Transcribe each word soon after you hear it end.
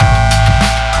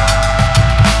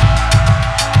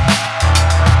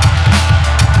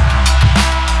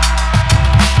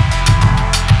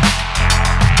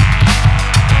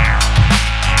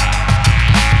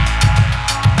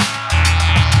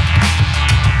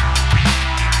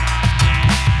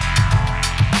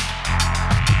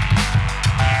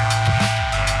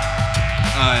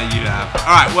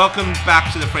All right, welcome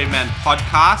back to the Free Man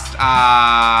Podcast.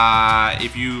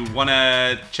 If you want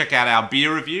to check out our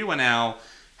beer review and our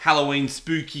Halloween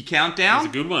spooky countdown,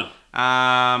 It's a good one.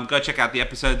 go check out the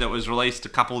episode that was released a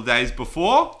couple of days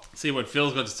before. See what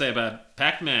Phil's got to say about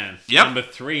Pac-Man. Yep. Number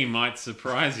 3 might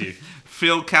surprise you.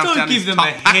 Phil counts Don't down give his them top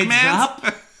a heads Pac-Mans.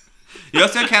 up. He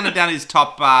also counted down his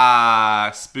top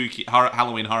spooky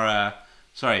Halloween horror.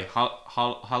 Sorry,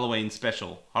 Halloween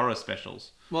horror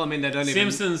specials. Well, I mean, they don't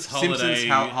Simpsons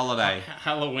holiday.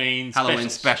 Halloween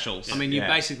specials. I mean, you've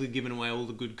Yeah. basically given away all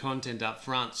the good content up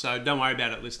front, so don't worry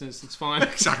about it, listeners. It's fine.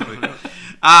 Exactly. No,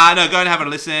 go and have a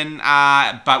listen.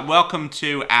 But welcome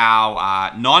to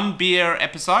our non-beer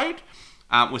episode.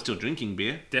 We're still drinking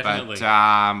beer. Definitely.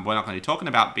 But we're not going to be talking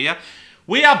about beer.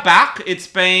 We are back. It's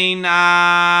been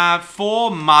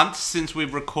 4 months since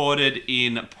we've recorded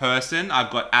in person. I've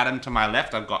got Adam to my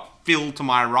left. I've got Phil to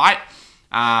my right.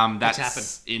 That's happened?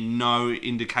 in no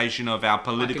indication of our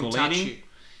political I can touch leaning.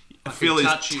 you. Phil is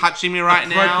touch you touching me right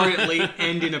now. appropriately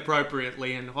and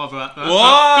inappropriately, and hover.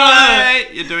 Whoa!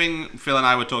 You're doing. Phil and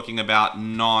I were talking about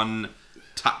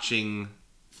non-touching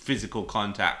physical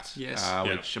contact. Yes.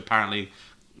 Which apparently,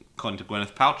 according to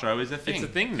Gwyneth Paltrow, is a thing. It's a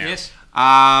thing now. Yes.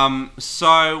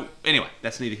 So anyway,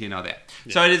 that's neither here nor there.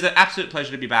 Yeah. So it is an absolute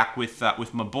pleasure to be back with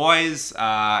my boys.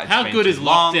 How good is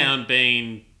lockdown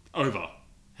being over?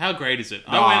 How great is it?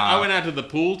 I went out to the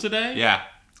pool today. Yeah.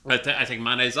 I take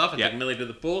Mondays off. I Yeah. take Millie to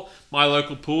the pool. My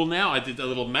local pool now. I did a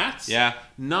little maths. Yeah.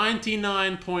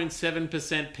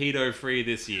 99.7% pedo free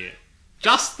this year.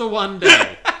 Just the one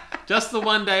day. Just the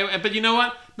one day. But you know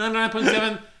what?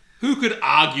 99.7. Who could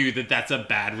argue that that's a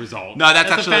bad result? No,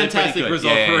 that's a actually pretty fantastic good.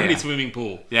 result Yeah, for yeah, any yeah. swimming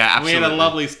pool. Yeah, And we had a absolutely.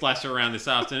 lovely splash around this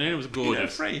afternoon. It was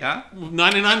gorgeous. Free, huh?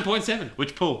 99.7.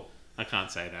 Which pool? I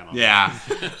can't say that on Yeah.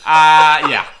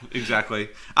 Yeah. Exactly.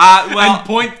 Well, And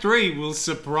point 3 will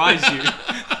surprise you.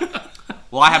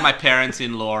 Well, I had my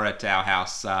parents-in-law at our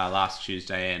house last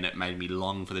Tuesday, and it made me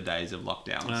long for the days of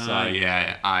lockdown. So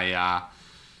yeah,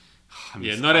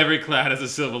 Yeah, not every cloud has a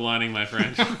silver lining, my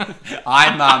friend.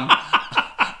 I'm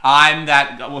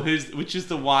that. Well, which is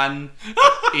the one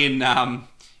in the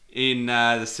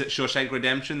Shawshank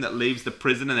Redemption that leaves the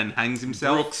prison and then hangs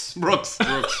himself? Brooks.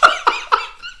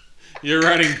 You're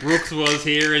writing Brooks was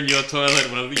here in your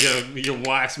toilet when your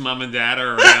wife's mum and dad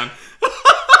are around.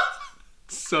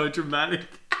 So dramatic.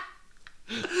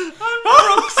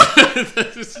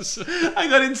 I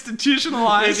got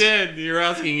institutionalized. You did. You're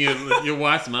asking your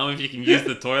wife's mum if you can use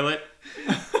the toilet.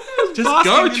 Just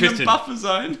Basking go, in the Tristan. buffer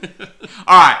zone.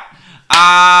 All right.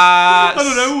 I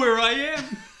don't know where I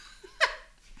am.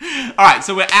 All right,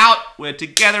 so we're out. We're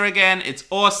together again. It's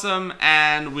awesome,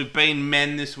 and we've been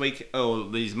men this week. Oh,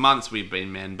 these months we've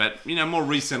been men, but more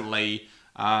recently,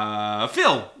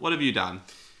 Phil, what have you done?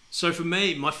 So for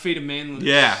me, my feat of manliness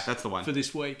Yeah, that's the one. for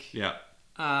this week Yeah,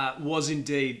 was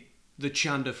indeed the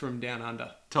Chunder from Down Under.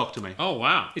 talk to me. Oh,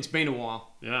 wow. It's been a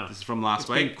while. Yeah. This is from last It's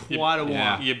been week. quite a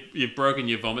while. Yeah. You've broken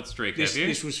your vomit streak, This, have you?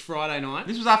 this was Friday night.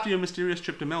 This was after your mysterious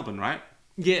trip to Melbourne, right?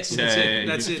 Yes, that's it.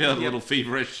 That's you it. feel a Yep. little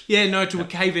feverish. Yeah, no, to a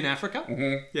cave in Africa.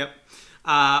 Mm-hmm. Yep.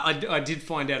 I did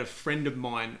find out a friend of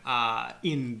mine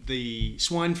in the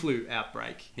swine flu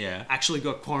outbreak Yeah. actually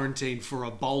got quarantined for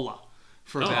Ebola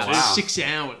for Oh, about wow. 6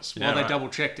 hours while Yeah, they right. double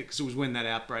checked it because it was when that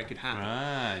outbreak had happened.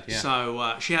 Right. Yeah.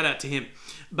 So shout out to him.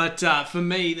 But for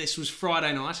me, this was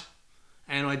Friday night,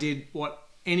 and I did what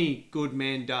any good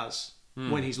man does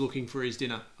when he's looking for his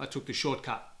dinner. I took the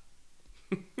shortcut,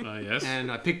 Oh, yes. and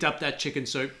I picked up that chicken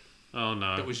soup. Oh,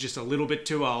 no. It was just a little bit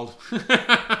too old.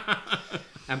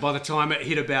 And by the time it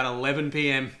hit about 11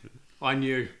 p.m, I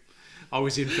knew I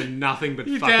was in for nothing but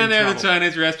You're fucking down there at trouble. the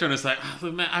Chinese restaurant. It's like, oh,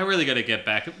 look, man, I really got to get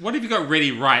back. What have you got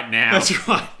ready right now? That's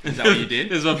right. Is that what you did?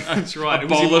 There's That's right. a It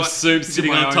was in bowl of my- soup it's in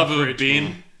sitting my on top own of a fridge.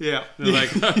 bin. Yeah. They're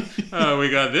like, oh, we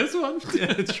got this one.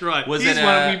 Yeah, that's right. Was Here's it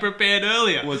one a- we prepared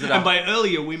earlier. was it and a- by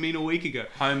earlier, we mean a week ago.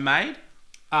 Homemade?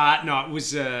 No, it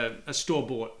was a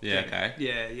store-bought Yeah, thing. okay.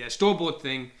 Yeah, store-bought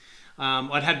thing.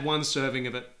 I'd had one serving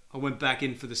of it. I went back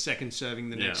in for the second serving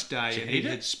the next day, Did you and eat it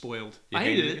it? had spoiled. You I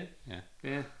hated it. Yeah.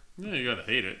 Yeah. Yeah, you got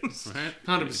to heat it, right?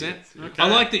 100%. Okay. I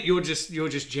like that you're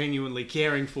just genuinely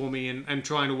caring for me and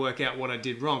trying to work out what I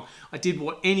did wrong. I did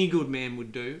what any good man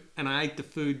would do, and I ate the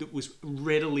food that was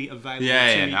readily available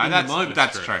to me in the moment.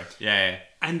 That's true. Yeah.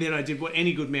 And then I did what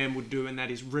any good man would do, and that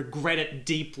is regret it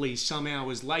deeply some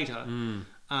hours later,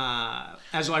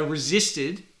 as I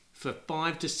resisted for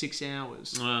 5 to 6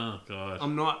 hours. Oh, God.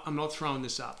 I'm not throwing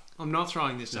this up. I'm not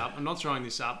throwing this up. I'm not throwing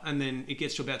this up. And then it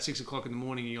gets to about 6 o'clock in the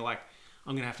morning, and you're like,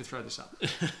 I'm going to have to throw this up.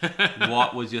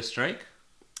 What was your streak?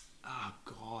 Oh,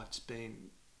 God, it's been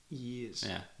years.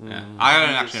 Yeah. I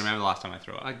don't actually remember the last time I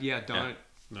threw up. I don't.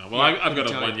 No, well, I've got a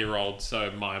tell you. 1-year-old, so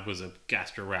mine was a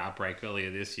gastro outbreak earlier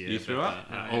this year. You threw up?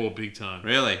 Oh, big time.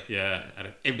 Really? Yeah.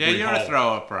 At every Yeah, you're a hole.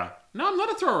 thrower upper. No, I'm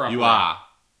not a thrower up. You are.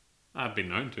 I've been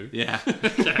known to. Yeah.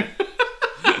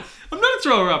 I'm not a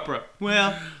thrower upper.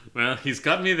 Well, Well, he's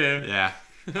got me there. Yeah.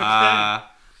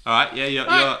 All right. Yeah,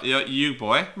 you're you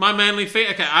boy. My manly feat.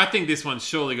 Okay, I think this one's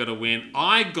surely got to win.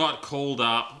 I got called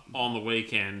up on the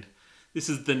weekend. This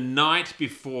is the night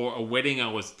before a wedding I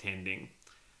was attending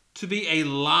to be a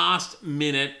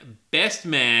last-minute best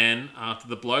man after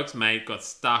the bloke's mate got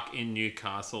stuck in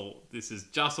Newcastle. This is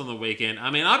just on the weekend.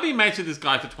 I mean, I've been mates with this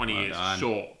guy for 20 years, done.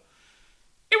 sure.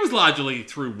 It was largely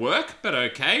through work, but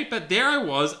okay. But there I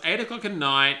was, 8 o'clock at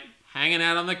night, hanging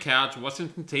out on the couch, watching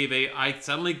some TV. I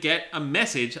suddenly get a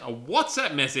message, a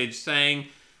WhatsApp message saying,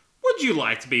 "Would you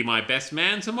like to be my best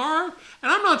man tomorrow?"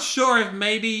 And I'm not sure if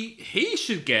maybe he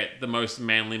should get the most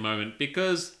manly moment,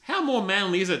 because how more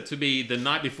manly is it to be the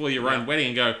night before your own wedding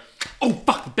and go, "Oh,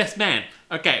 fuck, the best man.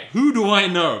 Okay, who do I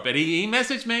know?" But he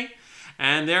messaged me,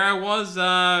 and there I was,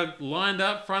 lined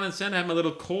up front and center, had my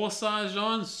little corsage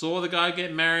on, saw the guy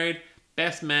get married.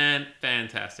 Best man,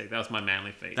 fantastic. That was my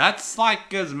manly feat. That's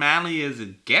like as manly as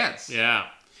it gets. Yeah.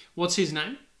 what's his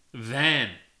name? Van,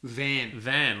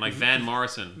 like Van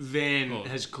Morrison. Van Oh,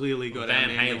 has clearly got Van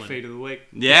our manly Halen. feat of the week.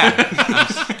 Yeah.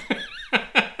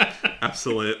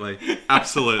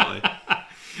 Absolutely.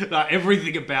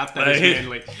 Everything about that is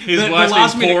manly. His The wife's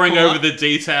last been minute pouring call over up- the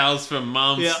details for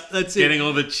months. Yeah, that's it. Getting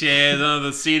all the chairs,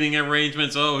 the seating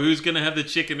arrangements. Oh, who's going to have the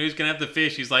chicken? Who's going to have the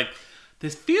fish? He's like,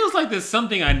 this feels like there's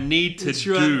something I need to That's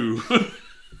right. do.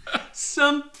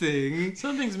 something.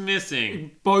 Something's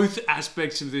missing. Both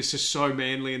aspects of this are so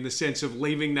manly in the sense of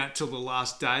leaving that till the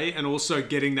last day and also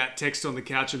getting that text on the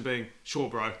couch and being, "Sure,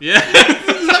 bro." Yeah,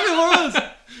 exactly what it was.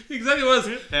 Exactly what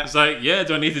it was. Yeah. It's like, yeah,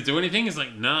 do I need to do anything? It's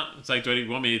like, nah. It's like, do you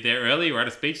want me there early or at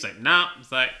a speech? It's like, nah.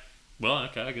 It's like, well,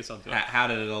 okay, I guess I'll do it. How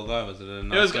did it all go? Was it a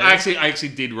nice It was day? I actually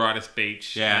did write a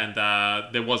speech, Yeah.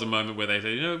 and there was a moment where they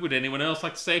said, would anyone else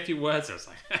like to say a few words? I was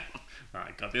like, all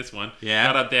right, got this one. Yeah.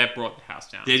 Got up there, brought the house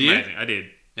down. Did It's you? Amazing. I did.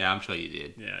 Yeah, I'm sure you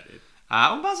did. Yeah, I did.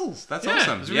 Well, muzzles. That's Yeah,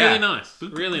 awesome. it was really nice.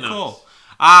 Good- Really good nice. call.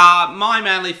 My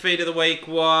manly feat of the week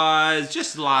was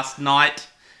just last night,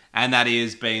 and that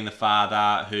is being the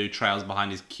father who trails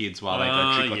behind his kids while they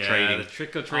go trick or Yeah, treating. the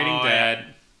trick or treating Oh,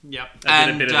 dad. Yep. I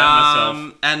did a bit of that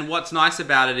myself. And what's nice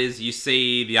about it is you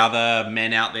see the other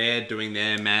men out there doing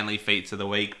their manly feats of the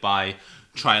week by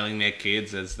trailing their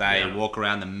kids as they Yeah. walk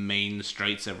around the mean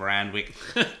streets of Randwick.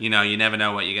 You never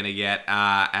know what you're going to get.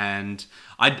 And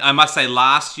I must say,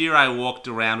 last year I walked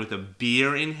around with a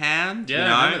beer in hand.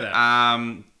 Yeah, I remember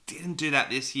that. Didn't do that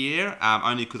this year,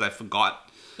 only because I forgot.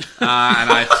 And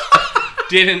I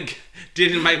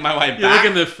didn't make my way You look back.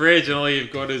 in the fridge and all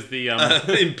you've got is the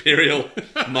Imperial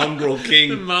Mongrel the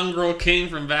King. mongrel king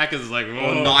from back is like, Or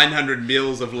oh, 900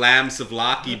 mils of lamb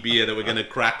Savlaki beer that we're going to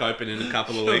crack open in a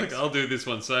couple of weeks. I'll do this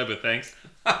one sober, thanks.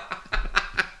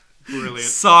 Brilliant.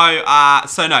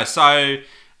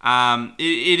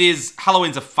 It is,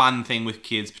 Halloween's a fun thing with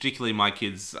kids, particularly my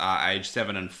kids age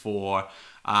 7 and 4.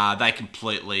 They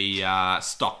completely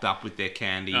stocked up with their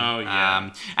candy. Oh, yeah.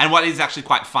 And what is actually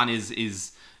quite fun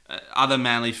is other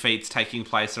manly feats taking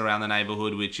place around the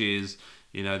neighbourhood, which is,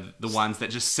 the ones that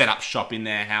just set up shop in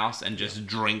their house and just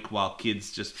drink while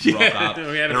kids just rock up. we had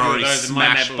a They're few of already those in my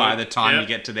smashed by neighbourhood. the time Yep. you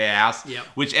get to their house, Yep.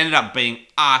 which ended up being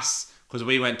us, because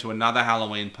we went to another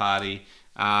Halloween party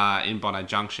in Bondi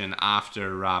Junction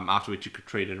after we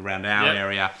trick-or-treated around our Yep.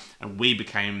 area, and we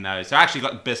became those. So I actually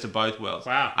got the best of both worlds.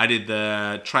 Wow. I did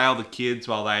the trail the kids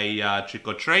while they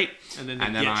trick-or-treat, And then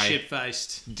they get I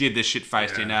shit-faced. did the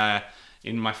shit-faced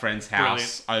in my friend's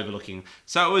house overlooking.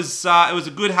 So it was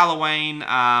a good Halloween.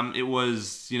 It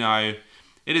was,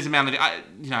 it is a manly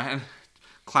thing.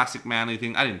 Classic manly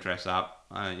thing. I didn't dress up.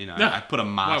 I put a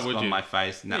mask would on you? my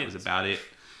face, and that Yeah, was about it.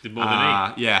 Did more than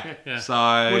eat. Yeah. Yeah. So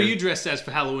What are you dressed as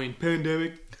for Halloween?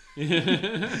 Pandemic.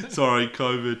 sorry,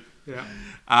 COVID. Yeah.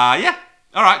 Yeah.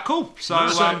 All right. Cool. So,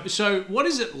 So what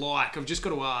is it like? I've just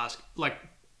got to ask, like,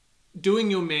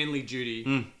 doing your manly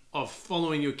duty of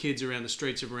following your kids around the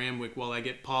streets of Randwick while they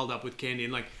get piled up with candy,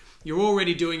 and like, you're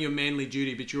already doing your manly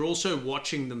duty, but you're also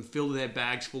watching them fill their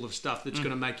bags full of stuff that's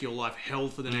going to make your life hell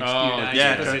for the next Oh, few days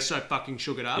yeah. because they're so fucking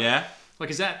sugared up. yeah. Like,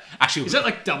 is that Actually-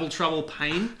 like double trouble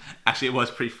pain? Actually, it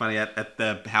was pretty funny at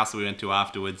the house that we went to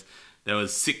afterwards. There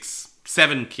was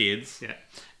 7 kids. Yeah.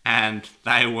 And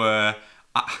they were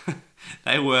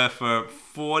for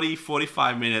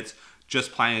 45 minutes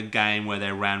just playing a game where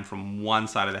they ran from one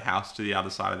side of the house to the other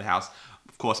side of the house.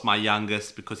 Of course, my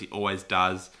youngest, because he always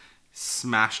does,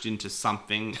 smashed into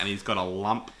something and he's got a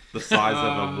lump the size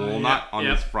of a walnut on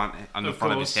Yep. his front, on the Of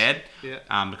front of his course. head.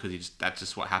 Yeah. Because that's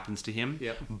just what happens to him.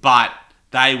 Yep. But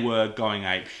they were going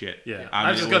ape shit. Yeah, I mean,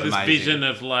 I've just it got was this amazing. vision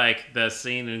of like the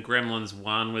scene in Gremlins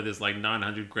 1 where there's like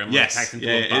 900 gremlins Yes, packed into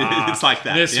yeah, a bar. it's like that,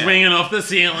 And they're yeah. swinging off the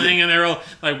ceiling, and they're all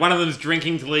like, one of them's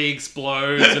drinking till he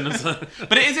explodes, and it's like,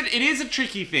 But it is a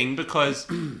tricky thing because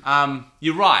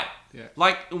you're right. Yeah.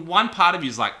 Like one part of you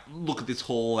is like, look at this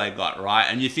haul they got, right?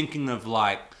 And you're thinking of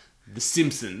like The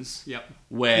Simpsons, Yep.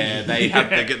 where they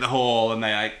get the haul and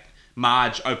they like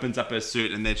Marge opens up her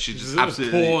suit and then she just Just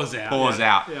absolutely pours out,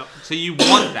 out. Yep. So you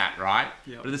want that, right?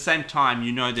 Yep. But at the same time,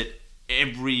 you know that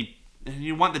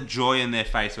you want the joy in their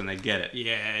face when they get it.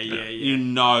 Yeah. You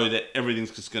know that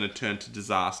everything's just going to turn to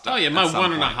disaster. oh yeah, at my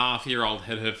some 1.5 point. year old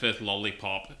had her first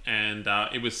lollipop, and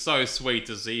it was so sweet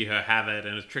to see her have it.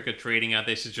 And it was trick or treating out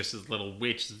there. She's just this little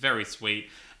witch, it's very sweet.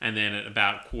 And then at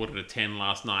about 9:45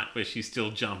 last night, where she's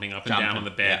still jumping up and down on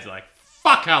the bed, yeah. like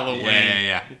fuck Halloween.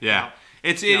 Yeah.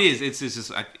 It's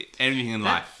just like everything in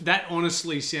life. That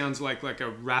honestly sounds like a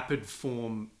rapid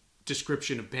form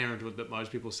description of parenthood that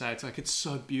most people say. It's like, it's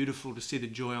so beautiful to see the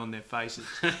joy on their faces.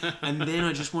 And then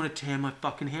I just want to tear my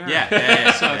fucking hair out.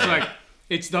 Yeah. So it's like,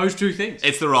 it's those two things.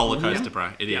 It's the roller coaster,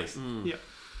 bro. It is. Yeah.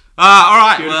 All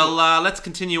right. Beautiful. Well, let's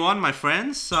continue on, my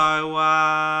friends. So,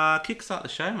 kickstart the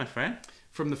show, my friend.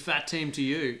 From the fat team to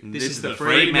you, this This is is the the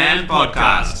Free Free Man Man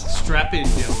Podcast. Strap in,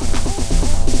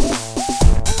 gentlemen.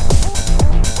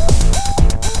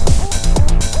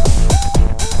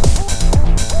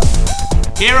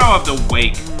 Hero of the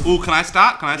week. Ooh, can I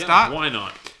start? Can I Yeah, start? why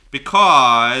not?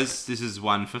 Because this is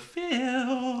one for Phil.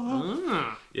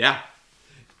 Ah, Yeah.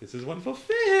 This is one for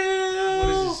Phil. what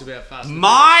is this about Fast and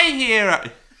My hero.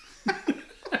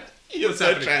 You're so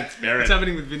happening? transparent. What's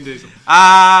happening with Vin Diesel?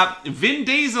 Vin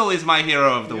Diesel is my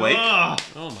hero of the week Oh,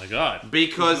 Oh my god.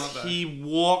 because He's not bad. he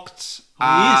walked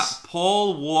Oh, he is.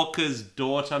 Paul Walker's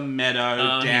daughter Meadow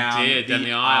Oh, he down, did, the down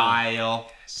the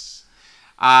aisle.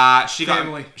 She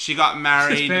Family. got his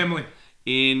married family.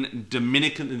 in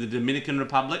the Dominican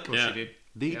Republic. Yeah. She did.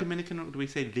 The Yep. Dominican? Do we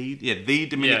say the? Yeah, the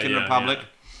Dominican Yeah, Republic. yeah.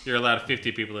 You're allowed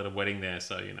 50 people at a wedding there,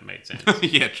 so it made sense.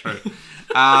 Yeah, true.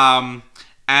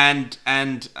 And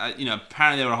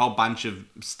apparently there were a whole bunch of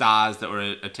stars that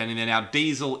were attending there. Now, Vin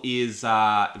Diesel is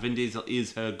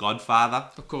her godfather.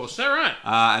 Of course. Is that right?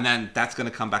 And then that's going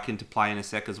to come back into play in a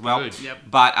sec as well. Good. Yep.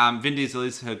 But Vin Diesel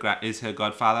is her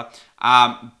godfather.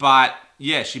 But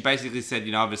yeah, she basically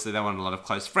said, obviously they wanted a lot of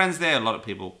close friends there. A lot of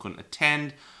people couldn't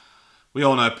attend. We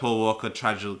all know Paul Walker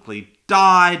tragically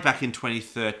died back in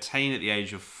 2013 at the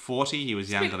age of 40. He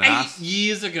was younger than 8 us.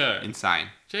 years ago. Insane.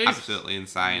 Jesus. Absolutely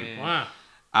insane. Yeah. Wow.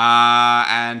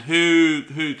 And who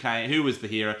was the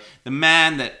hero? The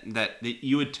man that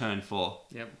you would turn for.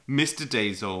 Yep. Mr.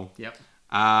 Diesel. Yep.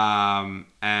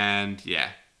 And yeah,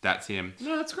 that's him.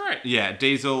 No, that's great. Yeah,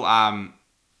 Diesel also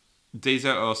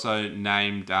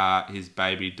named his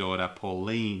baby daughter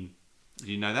Pauline. Did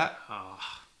you know that?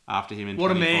 After him in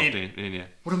What a man. 2014. Yeah.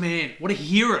 What a man. What a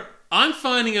hero. I'm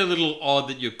finding it a little odd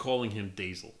that you're calling him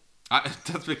Diesel.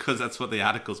 That's because that's what the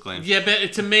article's claim. Yeah,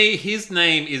 but to me, his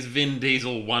name is Vin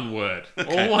Diesel, one word.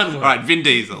 Okay. All one word. All right, Vin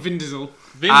Diesel. Vin Diesel.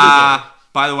 Vin Diesel.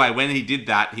 By the way, when he did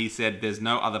that, he said, "There's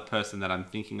no other person that I'm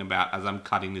thinking about as I'm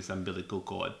cutting this umbilical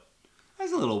cord."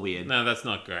 That's a little weird. No, that's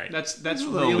not great. That's a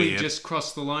little really weird. just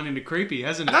crossed the line into creepy,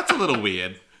 hasn't it? That's a little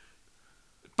weird.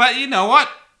 But you know what?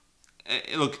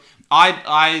 Look,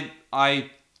 I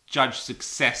judge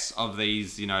success of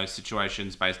these,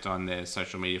 situations based on their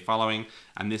social media following,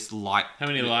 and this How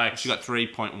many likes? She got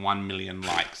 3.1 million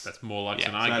likes. That's more likes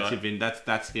yeah, than so I that's got. your Vin.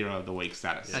 That's hero of the week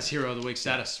status. That's hero of the week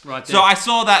status, right there. So I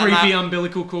saw that. and creepy I,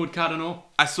 umbilical cord cut and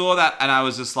all, I saw that, and I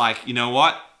was just like, you know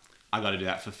what? I got to do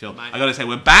that for Phil. Mate. I got to say,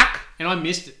 we're back. and I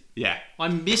missed it. Yeah, I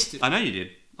missed it. I know you did.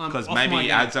 I'm Because off my maybe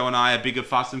game. Adzo and I are bigger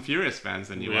Fast and Furious fans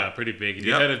than you Yeah, are. pretty big. Have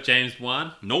Yep. you heard of James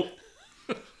Wan? Nope.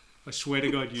 I swear to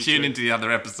God, you Tune too. into the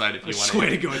other episode if I you want swear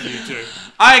to God, you too.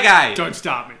 Okay. Don't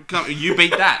start me. Come, you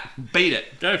beat that. Beat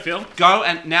it. Go, Phil. Go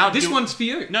and now This do, one's for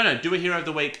you. No, do a hero of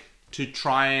the week to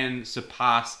try and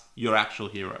surpass your actual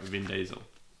hero, Vin Diesel. Do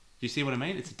you see what I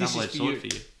mean? It's a This is double-edged for sword you. for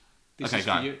you. This Okay, is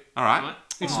go. for you. All right.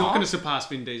 It's Aw. not going to surpass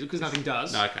Vin Diesel because nothing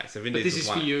does. No, okay, so Vin But Diesel's this is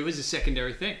won for it. you as a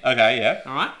secondary thing. Okay, yeah.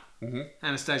 All right?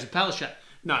 Anastasia Palaszczuk.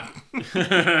 No.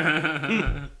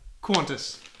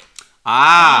 Qantas.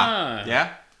 Ah.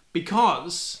 Yeah.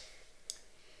 Because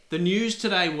the news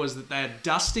today was that they are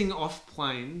dusting off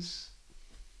planes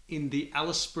in the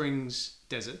Alice Springs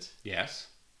Desert Yes.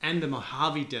 and the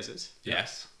Mojave Desert,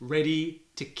 Yes. ready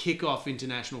to kick off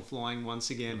international flying once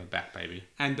again. I'm back, baby.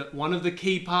 And that one of the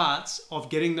key parts of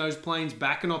getting those planes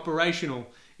back and operational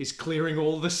is clearing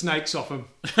all the snakes off them.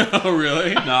 Oh,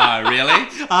 really? No, really?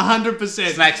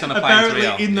 100%. Snakes on a plane's Apparently,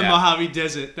 real. in the Yeah. Mojave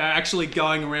Desert, they're actually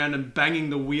going around and banging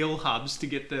the wheel hubs to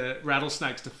get the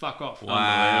rattlesnakes to fuck off.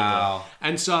 Wow.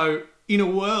 And so, in a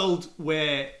world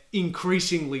where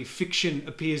increasingly fiction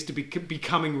appears to be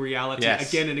becoming reality Yes.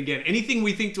 again and again, anything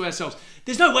we think to ourselves,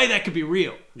 there's no way that could be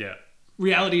real. Yeah.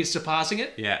 Reality is surpassing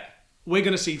it. Yeah. We're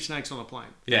going to see snakes on a plane.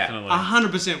 Yeah. Definitely.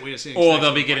 100% we are seeing Or snakes they'll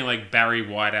on be a getting plane. like Barry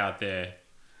White out there.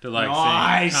 To like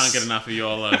Nice. saying, can't get enough of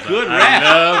your love. Good I rap.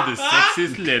 love the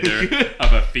sexiest leather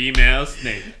of a female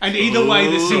snake. And either way,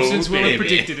 The Ooh, Simpsons will have baby.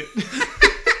 predicted it.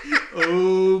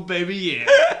 Oh, baby, yeah.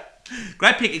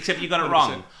 Great pick, except you got it 100%.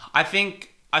 wrong. I think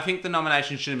the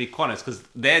nomination shouldn't be Qantas because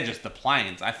they're just the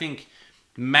planes. I think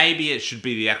maybe it should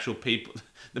be the actual people.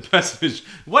 The person who's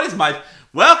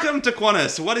welcome to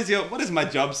Qantas. What is my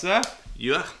job, sir?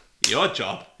 Your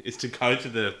job is to go to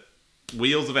the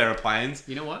wheels of aeroplanes.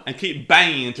 You know what? And keep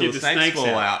banging until Keep the the snakes snakes fall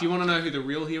out. out. Do you want to know who the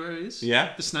real hero is?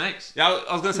 Yeah. The snakes. Yeah,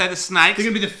 I was going to say the snakes. They're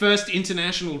going to be the first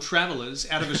international travellers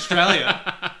out of Australia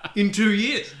in 2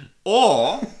 years.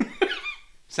 Or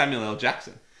Samuel L.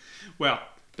 Jackson. Well,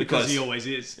 because Because- he always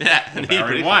is. Yeah, and he Barry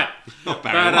pretty- White. Not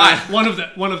Barry But, White.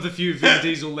 One of the few Vin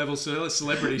Diesel level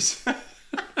celebrities.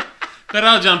 But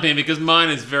I'll jump in because mine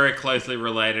is very closely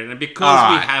related, and because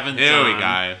All we right, haven't here we done,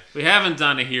 go. we haven't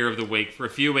done a Hero of the Week for a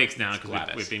few weeks now because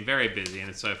Gladys. we've been very busy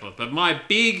and so forth. But my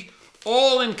big,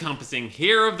 all-encompassing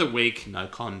Hero of the Week No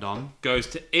condom. goes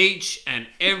to each and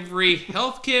every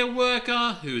healthcare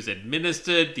worker who's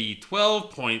administered the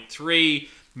 12.3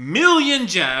 million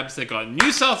jabs that got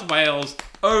New South Wales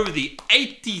over the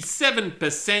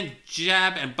 87%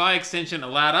 jab, and by extension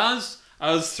allowed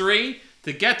us three,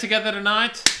 to get together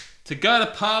tonight, to go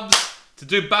to pubs, to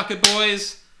do Bucket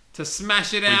Boys, to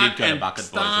smash it out did go to and Bucket Boys.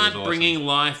 It was start awesome. bringing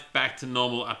life back to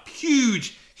normal. A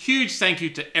huge thank you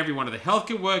to every one of the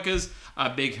healthcare workers. A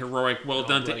big heroic well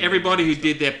done to bloody everybody who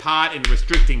did their part in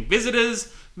restricting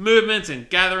visitors, movements, and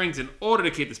gatherings in order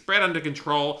to keep the spread under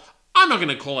control. I'm not going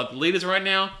to call out the leaders right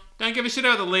now. Don't give a shit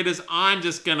about the leaders. I'm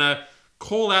just going to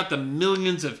call out the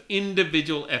millions of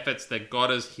individual efforts that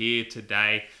got us here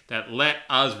today, that let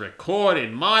us record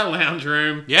in my lounge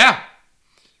room. Yeah.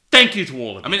 Thank you to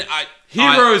all of you. I mean,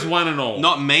 Heroes one and all.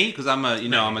 not me, because I'm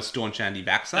a staunch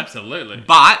anti-vaxxer. Absolutely.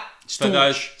 But for Staunch.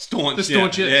 those staunch, The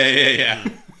staunchest. yeah.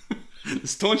 The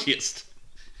staunchest.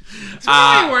 So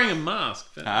why are you wearing a mask?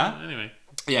 But, Huh? Anyway.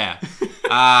 Yeah.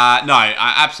 No,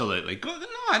 absolutely. Good.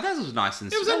 No, that was nice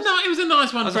and It was a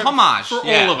nice one it was for, a homage for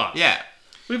yeah. all of us. Yeah.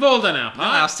 We've all done our No,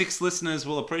 part. our 6 listeners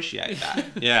will appreciate that.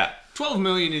 Yeah. 12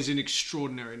 million is an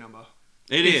extraordinary number.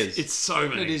 It is. It's so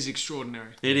many. It is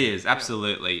extraordinary. It is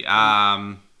absolutely.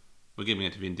 We're giving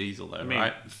it to Vin Diesel though, I mean,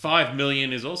 right? 5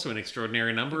 million is also an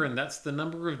extraordinary number, and that's the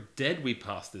number of dead we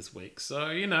passed this week. So,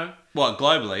 you know. What,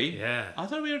 globally? Yeah. I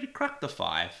thought we already cracked the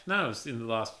 5. No, it was in the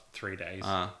last 3 days.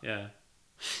 Yeah. Yeah.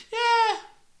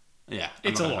 Yeah.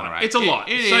 It's a I'm not gonna lot. rate. It's a lot.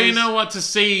 It So, you is. know what? To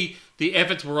see the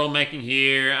efforts we're all making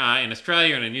here in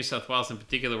Australia and in New South Wales in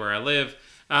particular, where I live,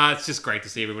 it's just great to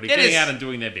see everybody It getting is. out and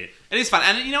doing their bit. It is fun,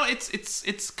 and you know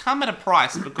it's come at a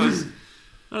price because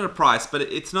not at a price, but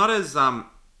it's not as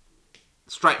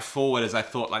straightforward as I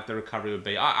thought. Like the recovery would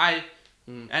be. And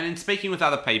in speaking with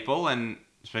other people and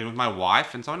speaking with my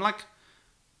wife and so on, like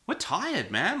we're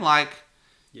tired, man. Like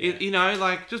you know,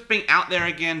 like just being out there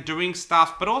again, doing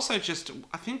stuff, but also just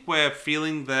I think we're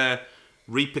feeling the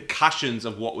repercussions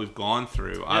of what we've gone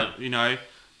through. Yeah. You know,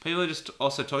 people are just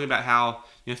also talking about how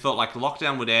felt like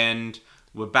lockdown would end.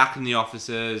 We're back in the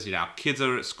offices. You know, our kids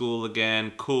are at school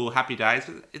again. Cool, happy days.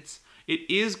 It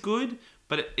is good,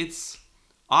 but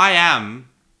I am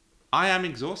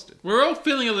exhausted. We're all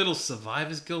feeling a little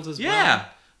survivor's guilt as well. Yeah.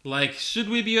 Like, should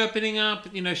we be opening up?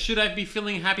 You know, should I be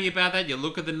feeling happy about that? You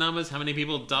look at the numbers, how many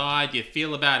people died. You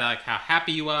feel about like how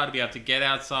happy you are to be able to get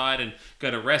outside and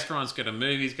go to restaurants, go to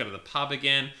movies, go to the pub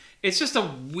again. It's just a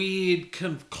weird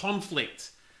conflict.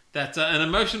 That's an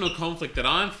emotional conflict that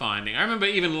I'm finding. I remember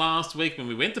even last week when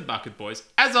we went to Bucket Boys,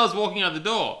 as I was walking out the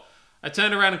door, I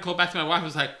turned around and called back to my wife and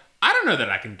was like, I don't know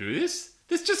that I can do this.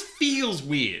 This just feels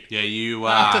weird. Yeah, you.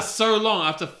 After so long,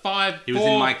 after He was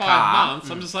in my 5 car. months,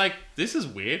 I'm just like, this is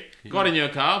weird. Got in your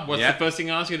car. What's Yeah. the first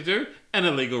thing I asked you to do? An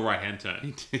illegal right-hand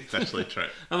turn. it's actually true.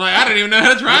 I'm like, I don't even know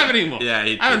how to drive anymore. Yeah,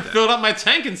 he I haven't did that. filled up my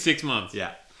tank in 6 months.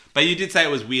 Yeah, but you did say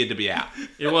it was weird to be out.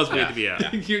 It was weird to be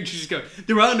out. You just go,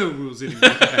 there are no rules anymore.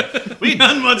 We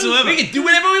None whatsoever. We can do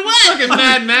whatever we want. Look at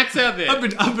Mad Max out there.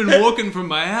 I've been walking from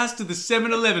my house to the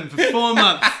 7-Eleven for 4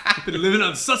 months. I've been living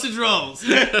on sausage rolls.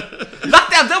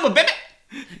 Lockdown's over, baby.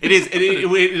 It is.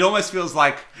 It almost feels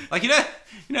like you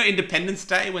know Independence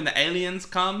Day when the aliens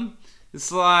come.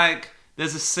 It's like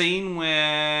There's a scene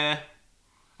where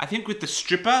I think with the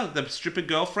stripper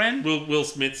girlfriend. Will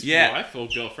Smith's Yeah. wife or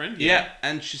girlfriend. Yeah,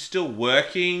 and she's still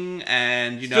working,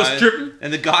 and Still stripping?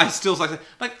 and the guy's still like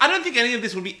I don't think any of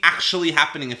this would be actually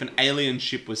happening if an alien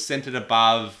ship was centered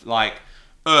above like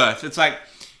Earth. It's like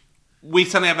we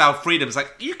suddenly have our freedom. It's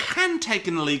like you can take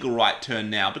an illegal right turn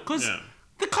now because Yeah.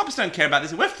 the cops don't care about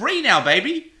this. We're free now,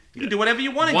 baby. You can do whatever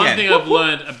you want One again. thing I've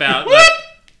learned about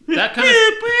that kind of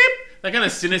that kind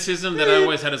of cynicism that I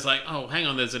always had is like, oh, hang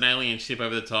on, there's an alien ship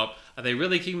over the top. Are they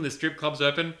really keeping the strip clubs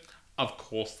open? Of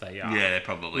course they are. Yeah, they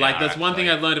probably Like, are, that's one thing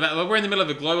actually. I've learned about. Well, we're in the middle of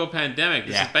a global pandemic.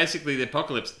 This Yeah. is basically the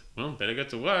apocalypse. Well, better get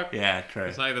to work. Yeah, true.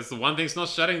 It's like, that's the one thing that's not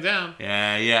shutting down.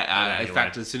 Yeah. In Anyway.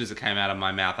 fact, as soon as it came out of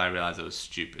my mouth, I realized it was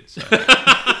stupid. So.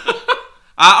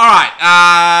 All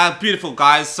right, beautiful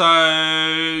guys. So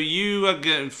you are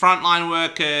frontline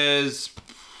workers,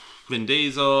 Vin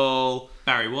Diesel,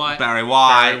 Barry White. Barry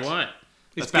White. Barry White.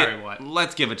 It's Barry White.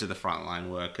 Let's give it to the frontline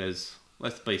workers.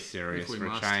 Let's be serious we for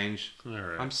must. a change. All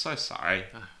right. I'm so sorry.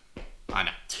 I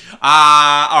know.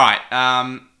 All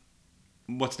right.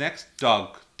 What's next?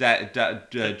 Dog. Joke.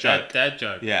 Dad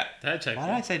joke. Yeah. Dad joke. Why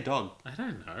did I say dog? I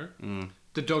don't know.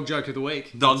 The dog joke of the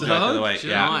week. Dog joke of the week.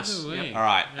 Yeah. Nice. Yep. All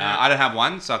right. Yeah. I don't have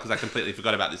one, so because I completely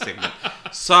forgot about this segment.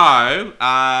 So,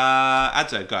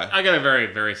 Adzo, go. I got a very,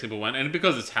 very simple one. And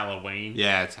because it's Halloween.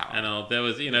 Yeah, it's how. And there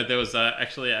was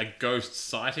actually a ghost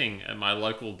sighting at my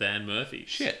local Dan Murphy's.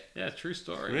 Shit. Yeah, true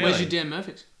story. Really? Where's your Dan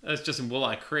Murphy's? It's just in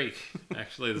Wooleye Creek.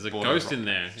 Actually, there's a Border ghost of in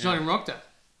there. It's not in Rockdale.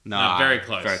 No, very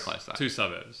close. Very close, though. 2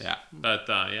 suburbs. Yeah. But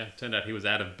turned out he was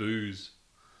out of booze.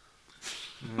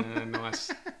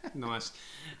 Nice.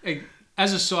 Hey,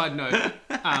 as a side note,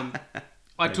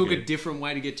 I took a different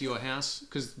way to get to your house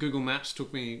because Google Maps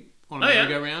took me on a Oh, yeah.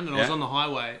 merry-go-round, and I was Yeah. on the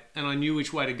highway, and I knew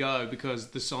which way to go because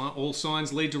all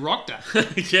signs lead to Rockdale.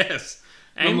 Yes.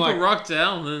 I'm Aim like, for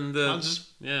Rockdale and I'll just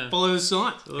yeah. follow the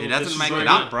signs. He doesn't This make is it very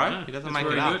up, good. bro. Yeah, He doesn't that's make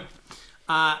it very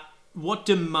up. good. What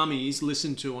do mummies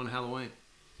listen to on Halloween?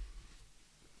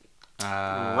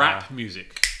 Rap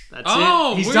music. That's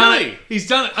Oh, it. He's done really? it. He's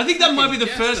done it. I think that might be the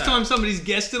guessed first that. time somebody's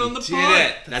guessed it on the Did pod.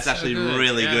 it? That's so actually good.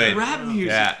 really Yeah. good. Rap music.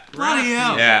 Yeah. Bloody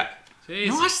hell. Yeah.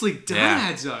 Jesus. Nicely done,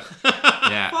 Yeah. Adzo.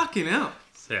 Yeah. Fucking hell.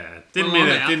 Yeah. Didn't Well,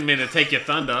 mean I'm out. Didn't mean to take your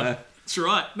thunder. That's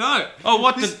right. No.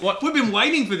 Oh, We've been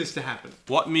waiting for this to happen.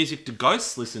 what music do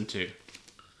ghosts listen to?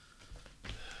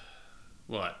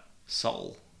 What?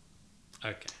 Soul.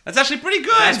 Okay. That's actually pretty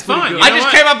good. That's fine. good. You I know just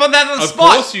what? came up on that on the Of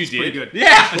spot. course you did. Pretty good.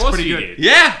 Yeah. Of course pretty you good. did.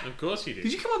 Yeah. Of course you did.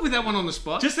 Did you come up with that one on the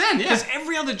spot? Just then, yeah. Because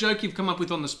every other joke you've come up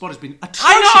with on the spot has been atrocious.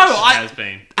 I know. It has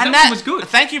been. And That one was good.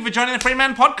 Thank you for joining the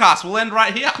Freeman podcast. We'll end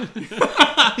right here.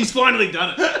 He's finally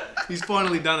done it. He's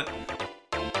finally done it.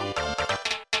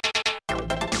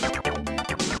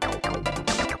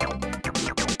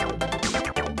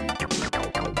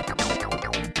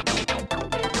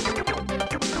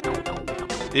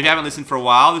 If you haven't listened for a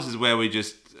while, this is where we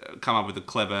just come up with a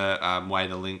clever way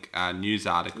to link news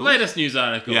articles. Latest news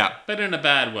article. Yeah. But in a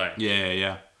bad way.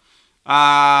 Yeah.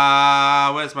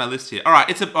 Where's my list here? All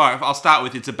right, I'll start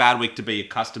with it's a bad week to be a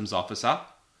customs officer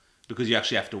because you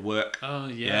actually have to work. Oh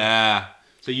yeah. Yeah.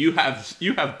 So you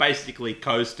have basically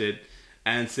coasted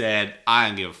and said, I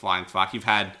don't give a flying fuck. You've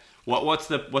had what's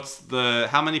the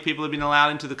how many people have been allowed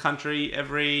into the country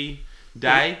every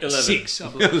day? 11. 6, I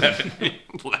believe.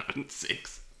 11,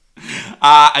 6.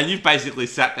 And you've basically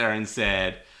sat there and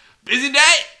said, busy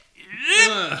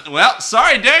day. Well,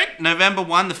 sorry, dude. November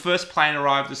 1, the first plane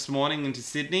arrived this morning into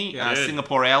Sydney. Yeah, dude.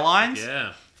 Singapore Airlines.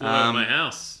 Yeah. Flew out of my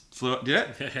house. Did it?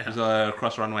 Yeah. It was a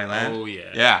cross runway land. Oh,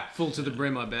 yeah. Yeah. Full to the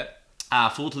brim, I bet.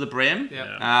 Full to the brim.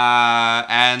 Yeah.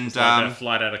 And Like a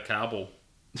flight out of Kabul.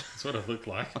 That's what it looked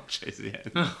like. jeez,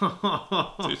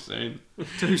 yeah. Too soon.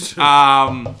 Too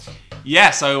soon.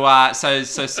 Yeah, so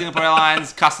Singapore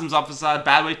Airlines customs officer,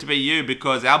 bad week to be you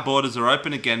because our borders are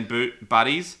open again,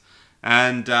 buddies,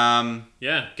 and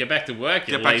Yeah. Get back to work.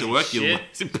 You get back to lazy work, you shit.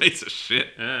 lazy piece of shit.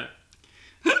 Yeah.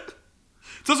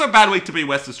 It's also a bad week to be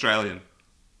West Australian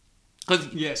because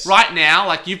Yes. right now,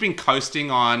 like you've been coasting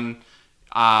on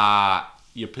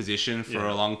your position for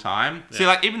a long time. See,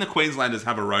 like even the Queenslanders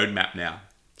have a roadmap now.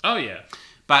 Oh yeah.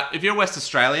 But if you're West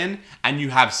Australian and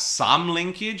you have some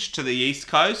linkage to the East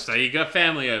Coast, So you got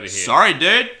family over here. sorry,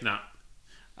 dude. No.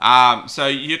 So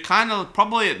you're kind of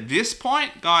probably at this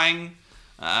point going,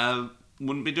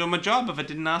 wouldn't be doing my job if I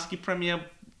didn't ask you, Premier.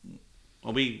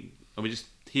 Are we just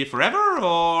here forever,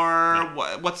 or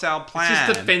what's our plan? It's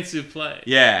just defensive play.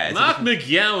 Yeah, it's Mark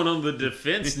McGowan on the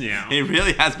defense now. He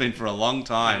really has been for a long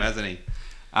time, hasn't he?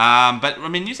 But I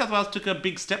mean, New South Wales took a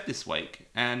big step this week,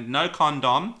 and no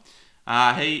condom.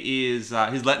 He's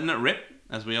letting it rip,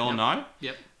 as we all know.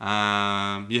 Yep.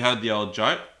 You heard the old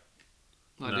joke?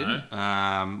 I No.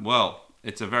 didn't. Well,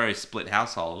 it's a very split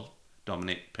household.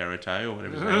 Dominic Perrottet or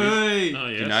whatever his name is. Hey. Oh,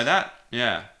 yes. Do you know that?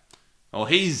 Yeah. Well,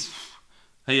 he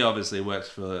obviously works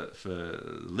for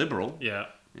Liberal. Yeah.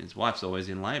 His wife's always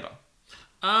in Labor.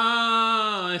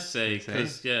 Ah, I see.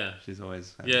 Because, yeah. She's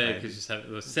always having Yeah, babies. because she's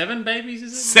having 7 babies,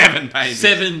 is it? 7 babies.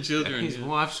 7 children. His yeah.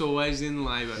 wife's always in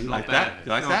labour. You Not like bad. that?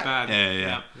 You like Not that? bad.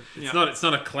 Yeah. It's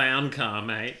not a clown car,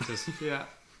 mate. Just Yeah.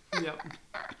 Yep.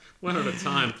 one at a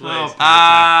time, please. Oh, All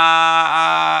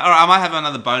right, I might have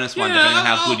another bonus one depending on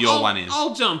how good your one is.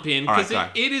 I'll jump in All right, because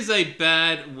go. it is a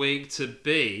bad week to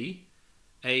be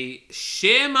a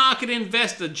share market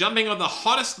investor jumping on the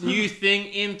hottest new thing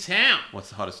in town. What's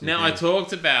the hottest? Now, new I thing?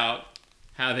 talked about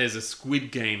how there's a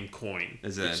Squid Game coin,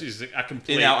 Is there? which is a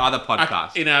complete In our other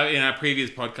podcast. in our previous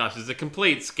podcast, is a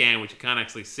complete scam which you can't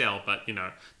actually sell, but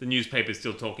the newspaper's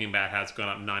still talking about how it's gone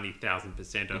up 90,000%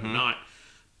 Mm-hmm. overnight.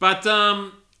 But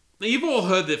you've all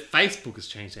heard that Facebook has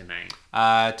changed their name.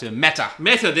 To Meta.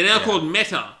 Meta, they're now Yeah. called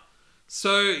Meta.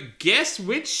 So guess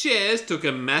which shares took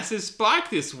a massive spike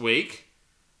this week?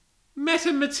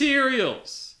 Meta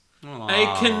Materials.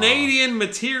 A Canadian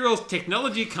materials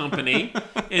technology company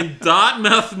in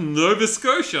Dartmouth, Nova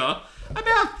Scotia,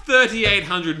 about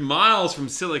 3,800 miles from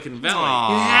Silicon Valley.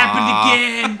 Aw. It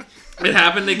happened again. It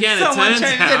happened again. Someone it turns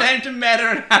changed out their name to Meta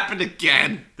and it happened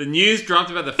again. the news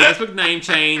dropped about the Facebook name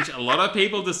change. A lot of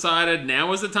people decided now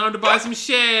was the time to buy some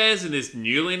shares in this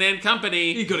newly named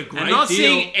company. You got a great and not deal.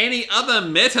 seeing any other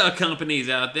Meta companies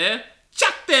out there,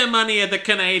 chuck their money at the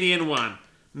Canadian one,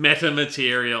 Meta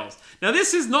Materials. Now,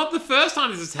 this is not the first time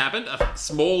this has happened. A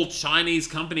small Chinese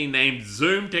company named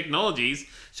Zoom Technologies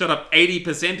shot up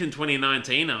 80% in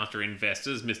 2019 after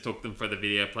investors mistook them for the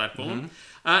video platform.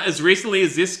 As recently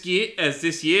as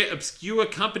this year, obscure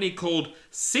company called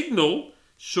Signal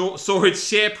saw its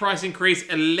share price increase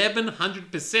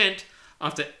 1,100%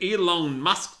 after Elon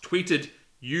Musk tweeted,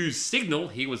 "Use Signal."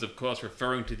 He was, of course,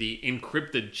 referring to the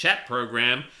encrypted chat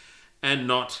program and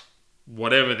not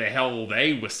whatever the hell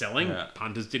they were selling. Yeah.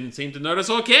 Punters didn't seem to notice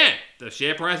or care. The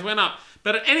share price went up.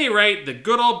 But at any rate, the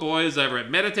good old boys over at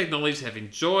Meta Technologies have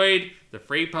enjoyed the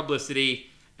free publicity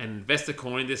and investor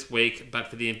coin this week. But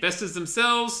for the investors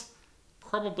themselves,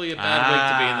 probably a bad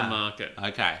week to be in the market.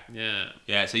 Okay. Yeah.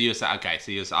 Yeah, so you were saying, okay,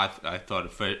 so I thought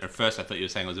at first I thought you were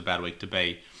saying it was a bad week to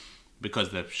be because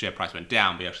the share price went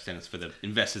down, but you're actually saying it's for the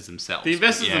investors themselves. The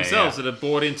investors Yeah, themselves yeah. that have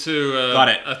bought into Got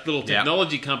it. a little Yeah.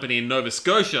 technology company in Nova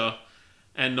Scotia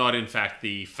and not, in fact,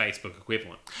 the Facebook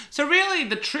equivalent. So really,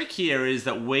 the trick here is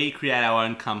that we create our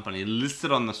own company, list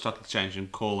it on the stock exchange, and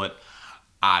call it,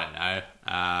 I don't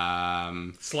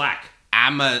know, Slack.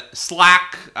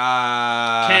 Slack,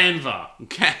 Canva.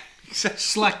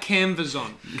 Slack canvas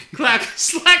on.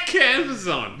 Slack Canvas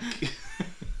on.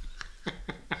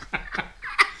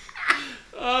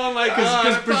 Oh my god.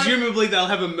 Because presumably they'll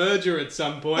have a merger at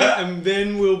some point, and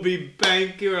then we'll be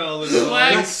bankrolling.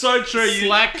 Slack- It's so true.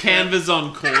 Slack Canvas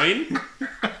on coin.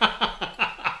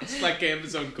 Slack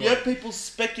canvas on. You have people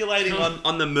speculating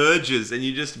on the mergers, and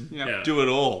you just Yeah. do it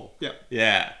all. Yep.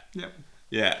 Yeah. Yep.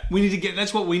 Yeah. We need to get.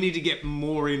 That's what we need to get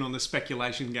more in on the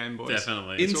speculation game, boys.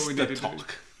 Definitely. That's what we need to do.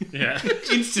 Insta-talk. Yeah.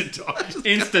 Instant talk.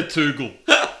 Insta-toogle.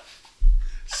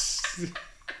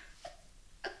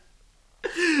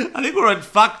 I think we're on.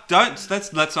 Fuck! Don't.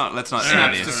 Let's not air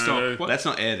Snaps to this. stop. What? Let's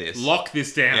not air this. Lock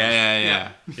this down.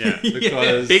 Yeah. Yeah.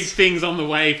 Because Big things on the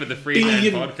way for the Free Man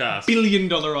podcast. $1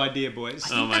 billion idea, boys.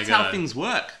 Oh my that's god. how things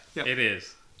work. It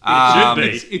is. Um,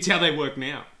 It should be. It's how they work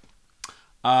now.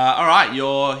 All right,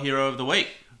 your hero of the week.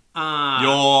 Uh,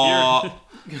 Your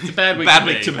It's a bad week Bad to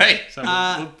week be. to be. So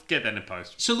we'll get that in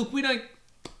post. So look,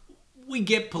 we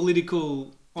get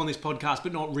political on this podcast,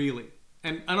 but not really.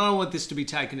 And I don't want this to be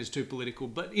taken as too political,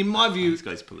 but in my view, this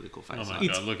guy's political face. Oh my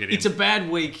it's, God, look at it's him. a bad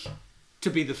week to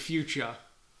be the future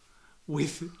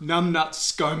with Numbnut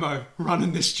ScoMo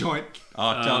running this joint.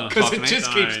 Talk Because to it me.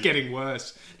 just keeps Don't. getting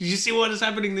worse. Did you see what is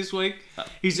happening this week?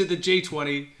 He's at the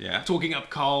G20, Yeah. talking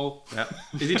up coal. Yep.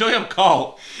 Is he talking about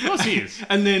coal? Of course he is.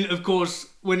 And then, of course,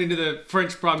 went into the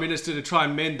French Prime Minister to try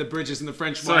and mend the bridges, and the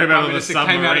French Sorry Prime about all the Minister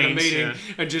came out of the submarines, meeting yeah.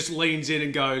 and just leans in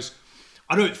and goes,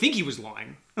 I don't think he was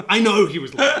lying. I know he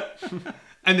was lying.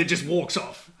 And then just walks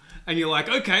off. And you're like,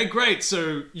 okay, great.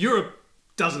 So Europe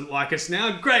doesn't like us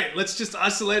now. Great. Let's just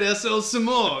isolate ourselves some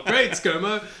more. Great,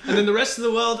 ScoMo. And then the rest of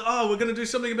the world, we're going to do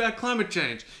something about climate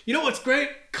change. You know what's great?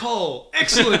 Coal.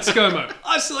 Excellent, ScoMo.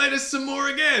 Isolate us some more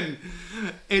again.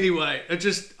 Anyway,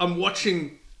 I'm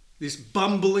watching this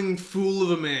bumbling fool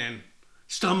of a man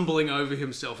stumbling over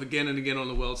himself again and again on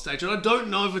the world stage. And I don't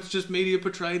know if it's just media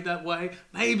portrayed that way.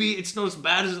 Maybe it's not as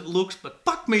bad as it looks, but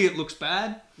fuck me, it looks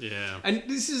bad. Yeah. And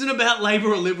this isn't about Labour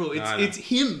or Liberal. I know. It's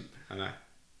him. I know.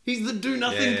 He's the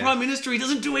do-nothing Yeah. Prime Minister. He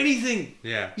doesn't do anything.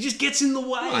 Yeah. He just gets in the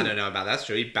way. I don't know about that's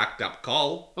true. He backed up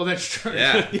Cole. Oh, that's true.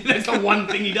 Yeah. That's the one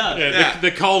thing he does. Yeah.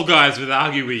 The coal guys would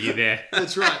argue with you there.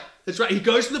 That's right. That's right. He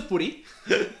goes to the footy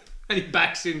and he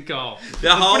backs in Cole. The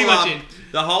That's whole pretty much it.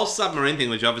 the whole submarine thing,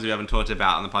 which obviously we haven't talked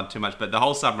about on the pod too much, but the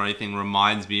whole submarine thing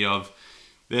reminds me of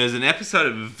there's an episode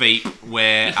of Veep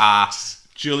where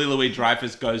Julie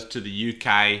Louis-Dreyfus goes to the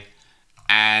UK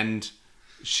and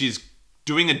she's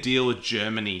doing a deal with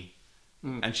Germany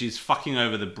and she's fucking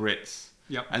over the Brits.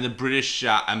 Yep. And the British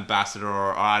ambassador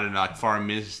or I don't know, like foreign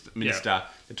minister,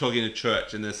 they're talking to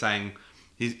church and they're saying,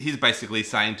 he's basically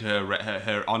saying to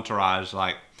her entourage,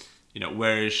 like, you know,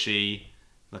 where is she?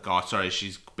 Like, oh, sorry,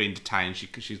 she's been detained.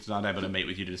 She's not able to meet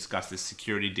with you to discuss this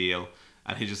security deal.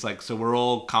 And he's just like, so we're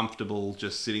all comfortable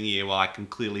just sitting here while I can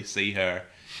clearly see her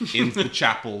in the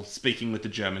chapel speaking with the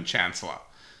German Chancellor.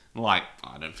 I'm like,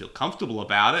 I don't feel comfortable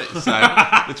about it. So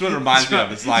that's what it reminds me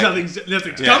of. It's like nothing's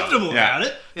comfortable about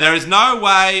it. There is no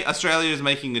way Australia is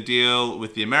making a deal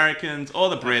with the Americans or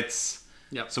the Brits.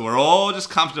 Yep. So we're all just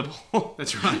comfortable.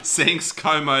 That's right. Seeing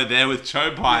ScoMo there with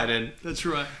Joe Biden. That's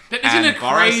right. But isn't And it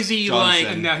Boris crazy? Johnson.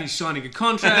 And now he's signing a And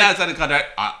contract. that's the contract.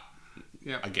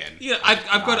 Yeah. Again. Yeah,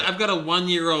 I've got a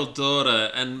 1-year-old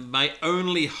daughter, and my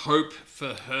only hope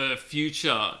for her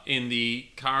future in the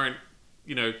current,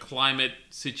 climate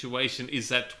situation is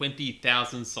that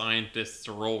 20,000 scientists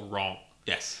are all wrong.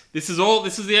 Yes. This is the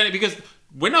only, because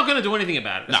we're not going to do anything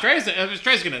about it. No.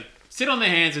 Australia's going to sit on their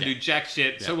hands and do jack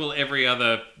shit. Yeah. So will every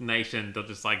other nation. They'll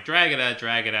just like drag it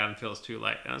out until it's too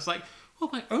late. And it's like, well,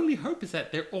 my only hope is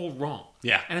that they're all wrong.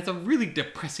 Yeah. And it's a really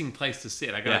depressing place to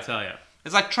sit, I gotta tell you.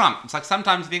 It's like Trump. It's like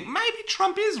sometimes you think, maybe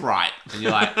Trump is right. And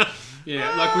you're like,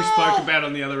 Yeah, like we spoke about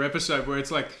on the other episode, where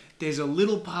it's like there's a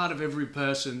little part of every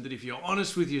person that, if you're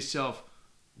honest with yourself,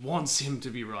 wants him to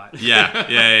be right. yeah.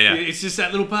 It's just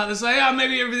that little part that's like,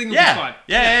 maybe everything will be Yeah. fine.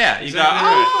 Yeah. You Exactly go,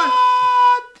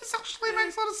 right. this actually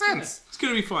makes a lot of sense. It's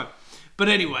gonna be fine. But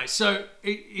anyway, so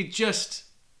he's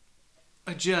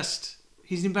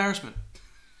an embarrassment.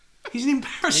 He's an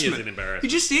embarrassment. He is an embarrassment. He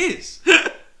just is.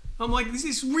 I'm like, this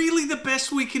is really the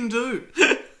best we can do.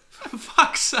 For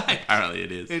fuck's sake. Apparently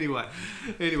it is. Anyway,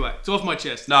 it's off my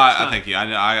chest. No, I thank you.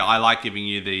 I like giving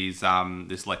you these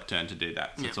this lectern to do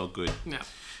that. So it's all good. No.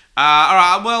 All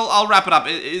right, well, I'll wrap it up.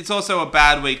 It's also a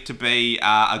bad week to be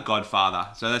a godfather.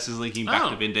 So this is linking back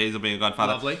to Vin Diesel being a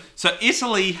godfather. Lovely. So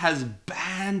Italy has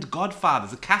banned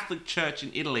godfathers. The Catholic Church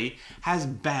in Italy has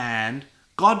banned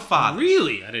godfathers.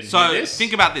 Really? I didn't So hear this.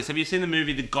 think about this. Have you seen the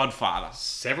movie The Godfather?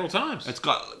 Several times. It's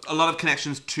got a lot of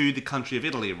connections to the country of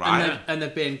Italy, right? And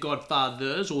they've banned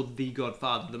Godfathers or The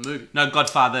Godfather, the movie. No,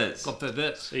 Godfathers.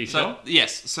 Godfathers. Are you So sure?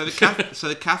 yes, so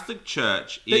the Catholic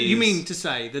Church is. You mean to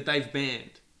say that they've banned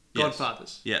Yes.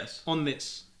 Godfathers Yes. on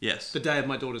this, Yes. the day of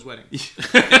my daughter's wedding?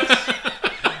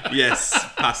 Yes,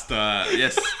 Pastor.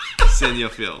 Yes, Senor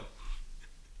Phil.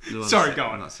 Sorry, go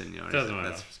on. Not Senor. Doesn't matter.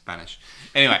 That's Spanish.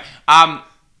 Anyway,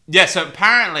 yeah. So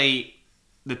apparently,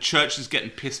 the church is getting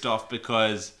pissed off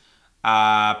because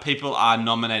people are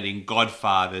nominating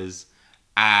godfathers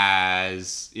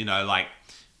as like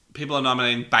people are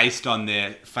nominating based on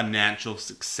their financial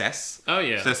success. Oh,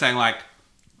 yeah. So they're saying like,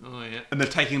 Oh, yeah. and they're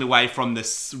taking it away from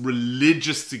this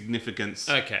religious significance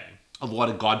Okay. of what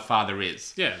a godfather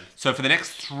is. Yeah. So for the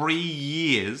next 3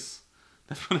 years,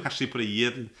 they've actually put a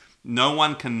year. No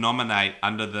one can nominate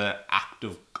under the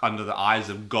eyes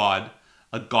of God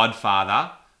a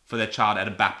godfather for their child at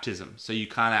a baptism. So you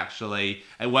can't actually.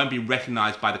 It won't be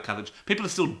recognised by the Catholic. People are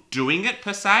still doing it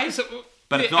per se,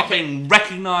 but it's not being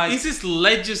recognised. Is this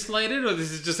legislated or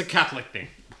this is just a Catholic thing?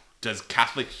 Does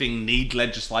Catholic thing need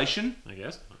legislation? I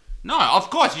guess. No, of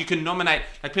course you can nominate.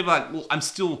 Like people are like, well, I'm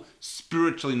still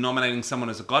spiritually nominating someone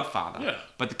as a godfather. Yeah.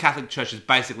 But the Catholic Church is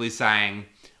basically saying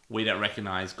we don't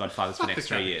recognise godfathers for the next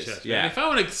 3 years. Church, Yeah. man. If I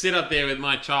want to sit up there with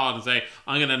my child and say,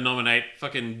 I'm going to nominate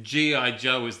fucking G.I.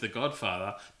 Joe as the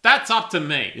godfather, that's up to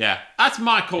me. Yeah. That's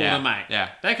my call Yeah. to make. Yeah.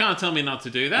 They can't tell me not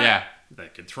to do that. Yeah. They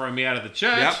could throw me out of the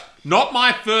church. Yep. Not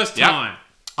my first Yep. time.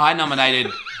 I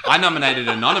nominated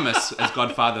Anonymous as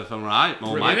godfather for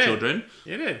all my You did. children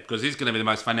You did. because he's going to be the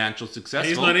most financial successful.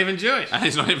 He's not even Jewish. And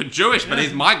he's not even Jewish, but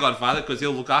he's my godfather because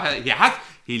he'll look after.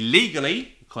 He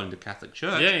legally, according to Catholic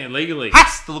Church, Yeah, legally.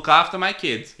 has to look after my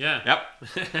kids. Yeah.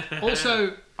 Yep.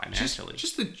 Also, Financially.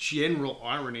 just the general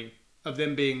irony of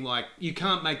them being like, you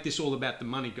can't make this all about the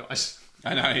money, guys.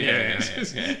 I know.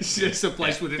 It's just a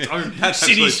place with its own That's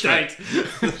city-state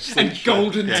and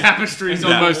golden tapestries The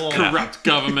on the most wall. corrupt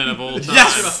government of all time.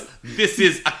 Yes, this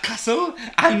is a castle,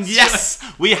 and yes,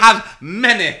 we have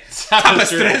many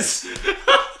tapestries.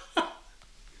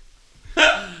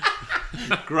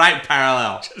 Great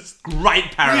parallel.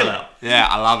 Great parallel. Yeah,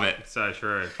 I love it. So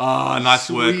true. Oh, nice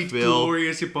work, Sweet, Phil.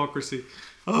 glorious hypocrisy.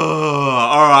 Oh,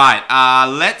 all right.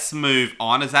 Let's move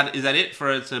on. Is that it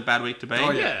for It's a Bad Week to Be?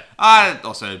 Oh, yeah.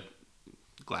 Also,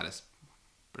 Gladys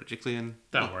Berejiklian.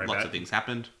 Don't worry Lots about of it. things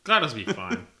happened. Gladys will be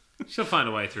fine. She'll find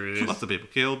a way through this. Lots of people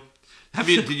killed.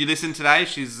 Did you listen today?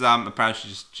 She's apparently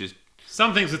she's just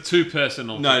Some things are too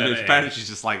personal. no. to air. Apparently she's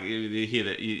just like you hear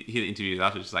the interviews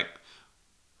after. She's like,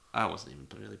 I wasn't even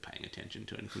really paying attention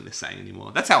to anything they're saying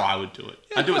anymore. That's how I would do it.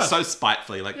 Yeah, I do it of so course.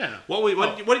 spitefully. Like, Yeah.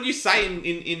 what did you say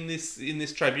in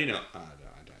this tribunal? I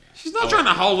don't know. She's not trying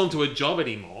to hold on to a job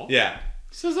anymore. Yeah.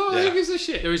 She says, "Oh, Yeah. who gives a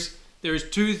shit?" There is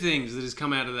two things that has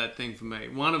come out of that thing for me.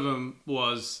 One of them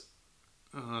was,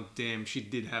 oh damn, she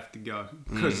did have to go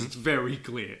because it's very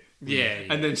clear. Yeah.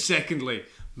 And then secondly,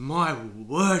 my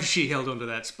word, she held onto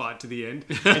that spite to the end,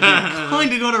 and you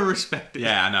kind of got to respect it.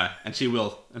 Yeah, I know. And she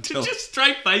will To until just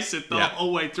straight face it the Yeah.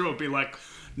 whole way through and be like,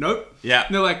 nope. Yeah.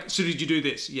 And they're like, so did you do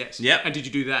this? Yes. Yep. And did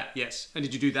you do that? Yes. And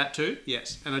did you do that too?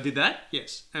 Yes. And I did that?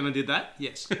 Yes. And I did that?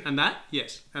 Yes. And that?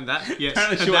 Yes. And that? Yes.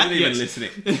 Apparently and she wasn't that? even Yes.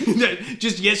 listening. No,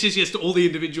 just yes to all the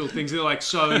individual things. They're like,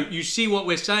 so you see what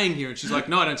we're saying here? And she's like,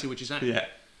 no, I don't see what you're saying. Yeah.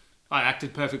 I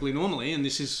acted perfectly normally, and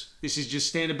this is just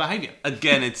standard behaviour.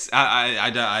 Again, it's I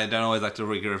don't always like to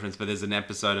reference, but there's an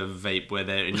episode of Veep where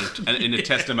they're in a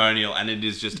testimonial, and it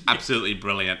is just absolutely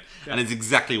brilliant, and it's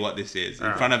exactly what this is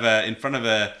in front of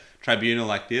a tribunal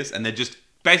like this, and they're just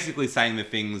basically saying the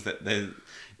things that they're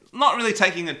not really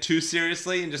taking it too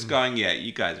seriously and just going, yeah,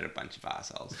 you guys are a bunch of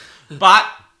assholes. But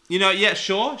yeah,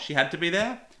 sure, she had to be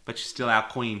there, but she's still our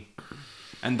queen,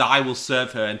 and I will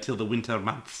serve her until the winter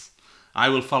months. I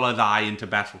will follow thy into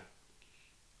battle.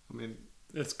 I mean,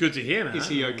 That's good to hear, man. is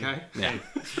he okay? Yeah.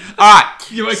 All right.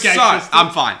 You okay, So, Tristan?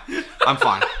 I'm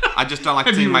fine. I just don't like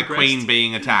Have seeing you my regressed? queen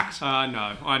being attacked. I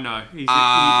know. He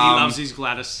loves his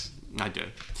Gladys. I do.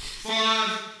 5,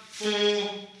 4,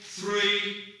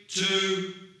 3,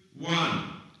 2, 1.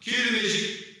 Cue the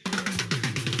music.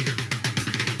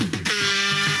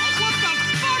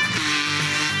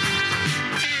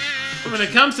 When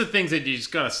it comes to things that you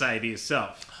just gotta say to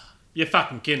yourself, you're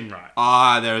fucking kidding,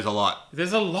 right? There is a lot.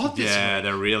 There's a lot this Yeah, week.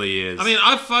 there really is. I mean,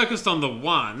 I've focused on the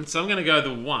one, so I'm going to go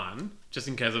the one, just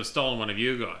in case I've stolen one of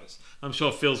you guys. I'm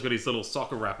sure Phil's got his little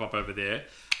soccer wrap up over there.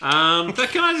 But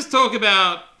can I just talk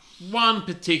about one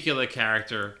particular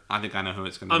character? I think I know who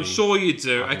it's going to be. I'm sure you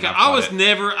do. I think Okay, I've I got was it.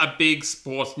 never a big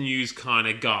sports news kind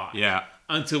of guy. Yeah.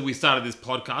 Until we started this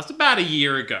podcast about a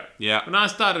year ago. Yeah. When I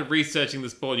started researching the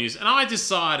sport news, and I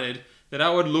decided that I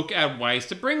would look at ways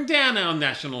to bring down our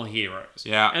national heroes.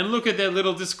 Yeah. And look at their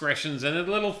little discretions and their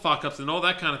little fuck-ups and all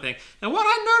that kind of thing. And what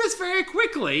I noticed very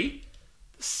quickly,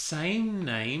 the same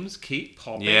names keep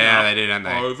popping Yeah, up they do, don't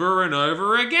they? over and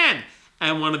over again.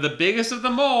 And one of the biggest of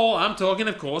them all, I'm talking,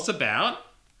 of course, about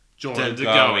Jordan De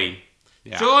Goey.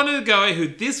 Yeah. Jordan De Goey, who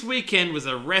this weekend was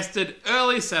arrested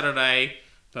early Saturday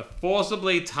for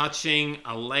forcibly touching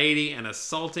a lady and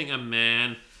assaulting a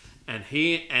man, and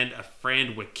he and a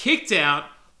friend were kicked out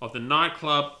of the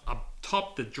nightclub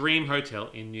atop the Dream Hotel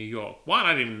in New York. One,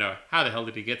 I didn't know. How the hell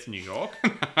did he get to New York?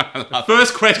 The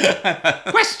first question.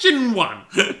 Question one.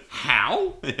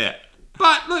 How? Yeah.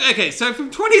 But look, okay, so from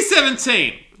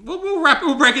 2017, we'll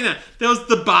break it down. There was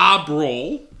the bar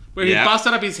brawl where he Yeah.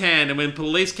 busted up his hand, and when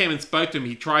police came and spoke to him,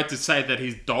 he tried to say that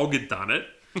his dog had done it.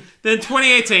 Then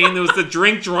 2018, there was the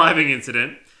drink driving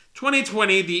incident.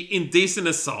 2020, the indecent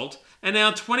assault. And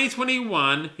now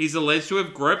 2021, he's alleged to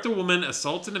have groped a woman,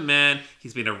 assaulted a man.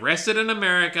 He's been arrested in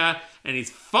America, and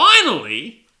he's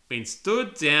finally been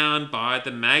stood down by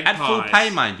the Magpies. At full pay,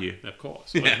 mind you. Of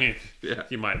course. Yeah. I mean, Yeah.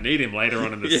 you might need him later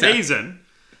on in the Yeah. season.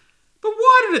 But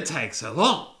why did it take so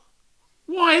long?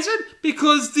 Why is it?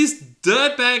 Because this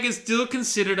dirtbag is still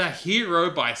considered a hero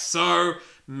by so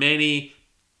many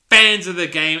fans of the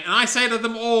game. And I say to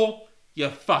them all, you're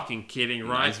fucking kidding,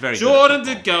 right? he's very good at Jordan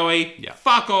De football. Goey, Yeah.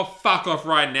 fuck off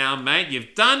right now, mate.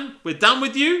 We're done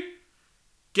with you.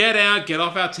 Get out, get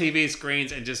off our TV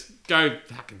screens, and just go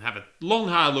fucking have a long,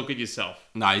 hard look at yourself.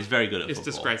 No, he's very good at It's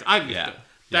football. disgraceful. Yeah.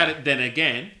 Then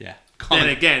again, Yeah.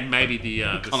 maybe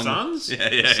the Colin- Suns. Yeah,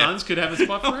 The yeah. Suns could have a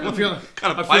spot for him. I feel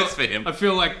Kind of I place feel- for him. I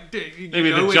feel like you Maybe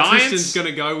know the where Giants? Tristan's going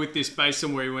to go with this based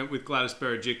on where he went with Gladys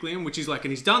Berejiklian, which is like,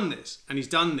 and he's done this, and he's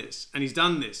done this, and he's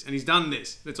done this, and he's done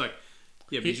this. It's like,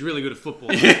 yeah, but he's really good at football.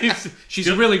 She's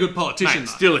a really good politician, Mate,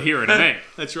 though. still a hero to me.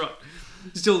 That's right.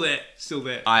 Still there. Still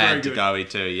there. I Very had to good. go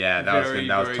too. Yeah, that Very, was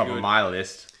very top good. of my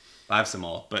list. I have some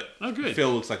more, but Oh, good.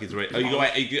 Phil looks like he's ready. Are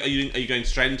you going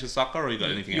straight into soccer, or you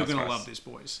got anything You're else? going to for us? love this,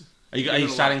 boys. Are you You're gonna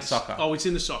starting love this. soccer? Oh, it's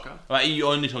in the soccer. Are you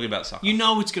only talking about soccer? You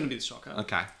know it's going to be the soccer.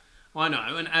 Okay. I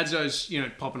know, and Adzo's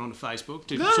popping onto Facebook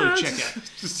to No, sort of no, check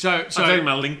it's out. So I'm talking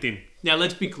about LinkedIn. now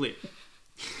let's be clear.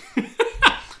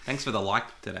 Thanks for the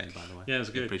like today, by the way. Yeah, it was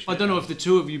good. Appreciate I don't that. know if the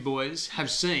two of you boys have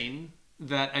seen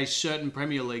that a certain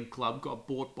Premier League club got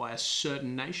bought by a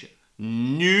certain nation.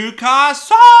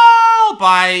 Newcastle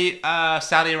by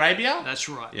Saudi Arabia. That's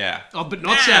right. Yeah. Oh, but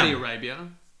not Damn. Saudi Arabia.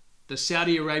 The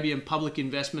Saudi Arabian Public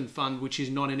Investment Fund, which is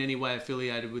not in any way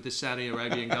affiliated with the Saudi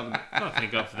Arabian government. Oh,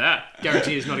 thank God for that.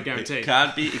 Guarantee is not a guarantee. It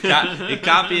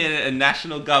can't be a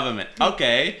national government.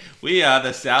 Okay, we are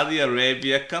the Saudi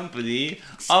Arabia company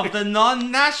of the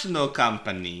non-national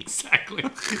company. Exactly.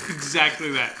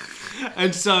 Exactly that.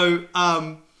 And so,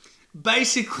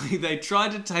 basically, they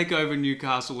tried to take over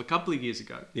Newcastle a couple of years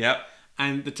ago, Yep.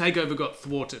 and the takeover got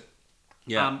thwarted.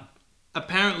 Yeah.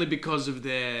 Apparently because of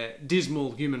their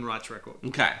dismal human rights record.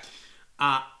 Okay.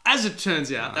 As it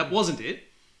turns out, that wasn't it.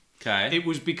 Okay. It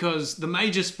was because the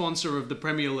major sponsor of the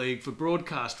Premier League for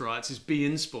broadcast rights is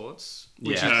beIN Sports,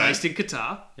 which Yeah. is based in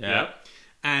Qatar. yeah.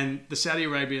 And the Saudi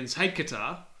Arabians hate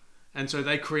Qatar. And so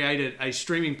they created a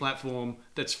streaming platform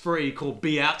that's free called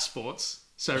Be Out Sports.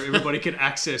 So everybody can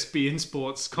access beIN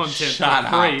Sports content Shut for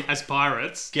free up. as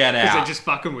pirates. Get Because out. they're just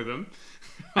fucking with them.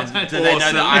 And do they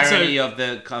know the And so- irony of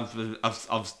the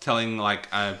of telling like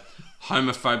a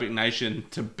homophobic nation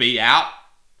to be out?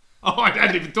 Oh, I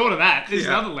hadn't even thought of that. There's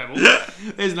another level.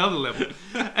 There's another level.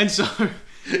 And so...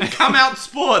 Come out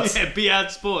sports. Yeah, Be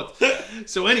Out Sports.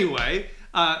 So anyway,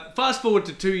 fast forward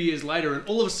to 2 years later, and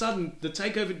all of a sudden, the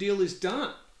takeover deal is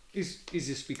done. Is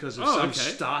this because of some okay.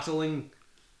 startling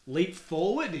leap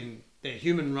forward in their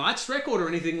human rights record or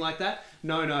anything like that?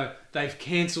 No, they've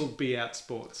cancelled Be Out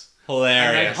Sports. And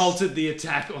Hilarious. they've halted the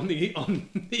attack on the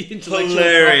intellectual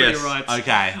Hilarious. property rights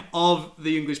Okay. of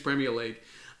the English Premier League.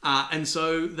 And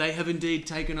so they have indeed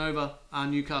taken over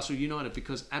Newcastle United,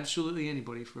 because absolutely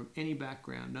anybody from any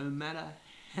background, no matter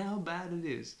how bad it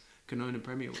is, can own a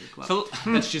Premier League club. So-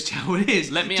 That's just how it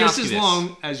is. Let me just ask you as this.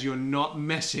 long as you're not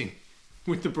messing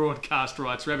with the broadcast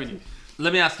rights revenue.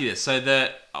 Let me ask you this. So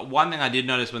the one thing I did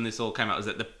notice when this all came out was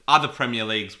that the other Premier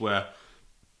League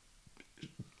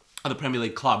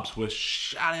clubs were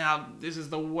shouting out, "This is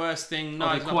the worst thing." No,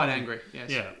 They're it's not quite working." angry. Yes.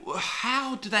 Yeah.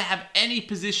 How do they have any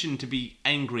position to be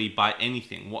angry by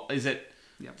anything? What is it?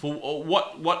 Yep. For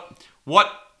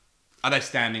what are they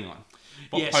standing on?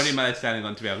 What Yes. podium are they standing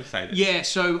on to be able to say this? Yeah,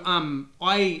 so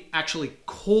I actually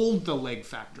called the leg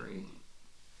factory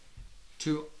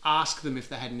to ask them if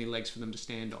they had any legs for them to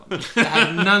stand on. They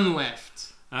had none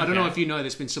left. I don't know Okay. if you know,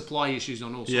 there's been supply issues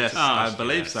on all sorts Yes, of I yeah.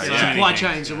 believe so. So Yeah. many supply things,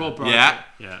 chains are all broken. Yeah.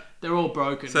 Yeah. They're all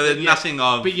broken. So there's But yes- nothing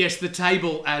of. But yes, the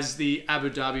table as the Abu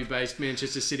Dhabi-based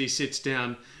Manchester City sits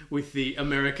down with the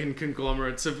American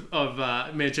conglomerates of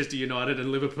Manchester United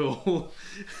and Liverpool.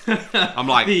 I'm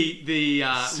like, the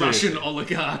seriously. Russian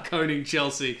oligarch owning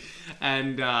Chelsea,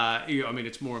 and I mean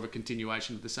it's more of a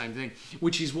continuation of the same thing,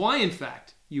 which is why, in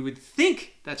fact, you would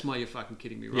think that's why you're fucking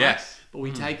kidding me, right? Yes. But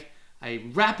we take a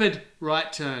rapid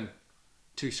right turn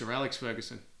to Sir Alex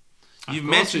Ferguson. You've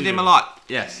course mentioned you him do. a lot.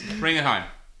 Yes, bring it home.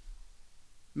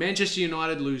 Manchester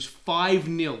United lose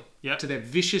 5-0 Yep. to their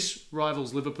vicious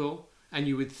rivals Liverpool, and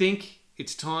you would think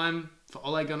it's time for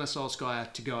Ole Gunnar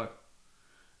Solskjaer to go.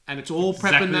 And it's all prepping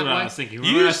Exactly that what way. I was thinking.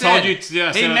 Remember I told you to do he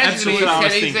messaged me. absolutely what I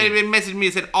was He thinking. messaged me.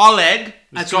 He said, "Oleg, It's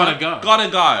That's gotta right. go. gotta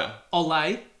go."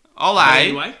 Ole, Ole,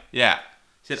 Anyway. yeah.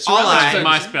 He said, Sir "Ole, Alex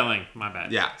My spelling. My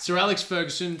bad. yeah." Sir Alex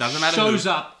Ferguson Doesn't matter shows who.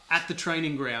 up at the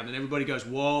training ground, and everybody goes,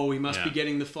 "Whoa, he must be Yeah.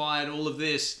 getting the fired." All of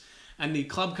this, and the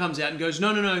club comes out and goes,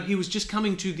 "No, he was just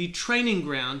coming to the training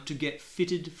ground to get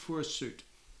fitted for a suit."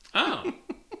 Oh.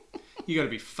 You got to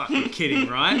be fucking kidding,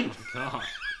 right? God.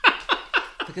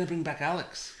 They're gonna bring back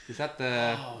Alex. Is that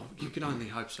the? Oh, you can only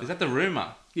hope so. Is that the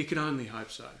rumor? You can only hope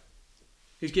so.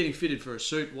 He's getting fitted for a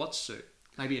suit. What suit?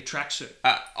 Maybe a tracksuit.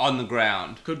 On the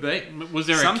ground. Could be. Was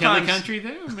there a Sometimes- Kelly country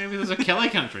there? Maybe there's a Kelly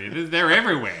country. They're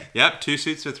everywhere. Yep, 2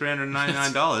 suits for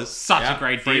 $399. Such a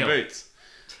great free deal. boots.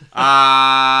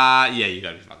 Yeah, you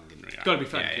gotta be fucking kidding me. Right? Gotta be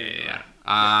fucking yeah, kidding me,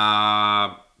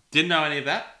 yeah. Didn't know any of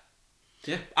that.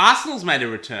 Yeah. Arsenal's made a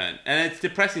return, and it's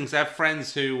depressing because I have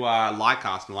friends who like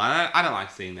Arsenal. I don't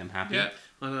like seeing them happy. Yeah.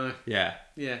 I know. Yeah.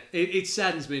 Yeah. It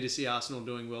saddens me to see Arsenal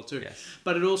doing well too. Yes.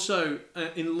 But it also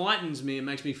enlightens me and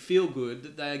makes me feel good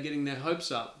that they are getting their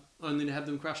hopes up, only to have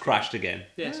them crushed. Crushed again.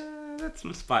 Yes. That's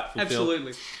some spiteful. Phil.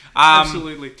 Absolutely. Um,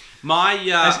 Absolutely. My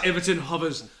As Everton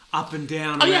hovers up and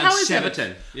down. Oh, yeah, around how is seventh.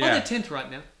 Everton? Oh, Yeah. they're 10th right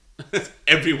now.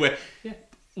 Everywhere. Yeah.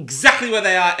 Exactly where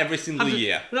they are every single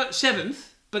year. No, 7th,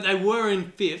 but they were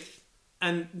in 5th,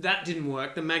 and that didn't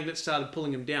work. The Magnets started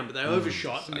pulling them down, but they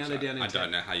overshot, and now they're down in 10th. I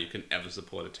don't know how you can ever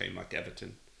support a team like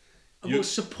Everton. Well,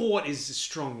 support is a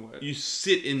strong word. You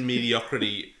sit in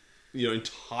mediocrity your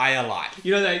entire life.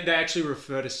 You know, they actually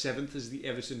refer to 7th as the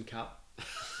Everton Cup.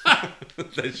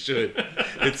 They should.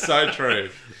 It's so true.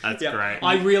 That's great.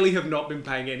 I really have not been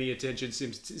paying any attention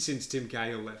since Tim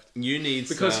Cahill left. You need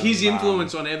Because some, his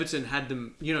influence on Everton had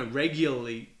them,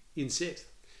 regularly in 6th.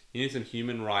 You need some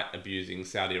human right abusing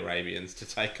Saudi Arabians to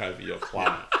take over your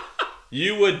club.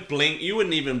 You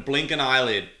wouldn't even blink an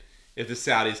eyelid if the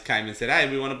Saudis came and said, "Hey,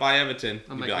 we want to buy Everton."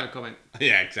 I'll You'd make be no like, comment.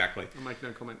 Yeah, exactly. I'll make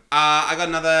no comment. I got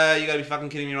another. You got to be fucking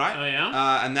kidding me, right? Oh,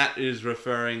 yeah? And that is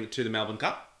referring to the Melbourne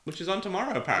Cup, which is on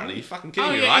tomorrow. Apparently, you fucking kidding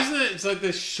Oh, me, yeah, right? isn't it? It's like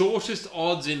the shortest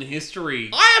odds in history.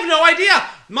 I have no idea.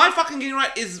 My fucking getting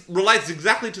right relates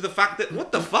exactly to the fact that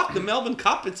what the fuck, the Melbourne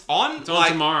Cup, it's on. It's on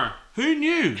tomorrow. Who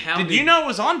knew? Did you know it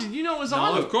was on? Did you know it was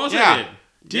on? Of course Yeah. I did.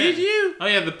 Did Yeah. you? Oh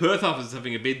yeah, the Perth office is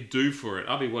having a bit due for it.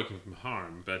 I'll be working from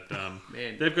home, but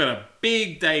Man. they've got a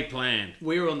big day planned.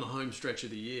 We're on the home stretch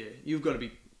of the year. You've got to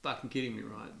be fucking kidding me,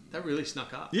 right? That really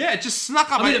snuck up. Yeah, it just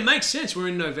snuck up. I mean, it makes sense. We're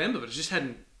in November, but it just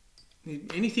hadn't...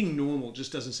 Anything normal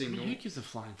just doesn't seem normal. who gives a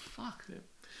flying fuck?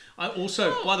 I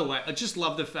also, by the way, I just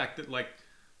love the fact that,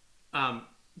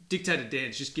 Dictator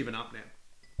Dan's just given up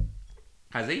now.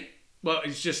 Has he? Well,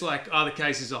 it's just like, the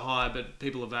cases are high, but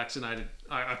people are vaccinated.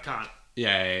 I can't.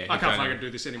 Yeah. I can't fucking do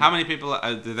this anymore. How many people?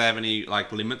 Do they have any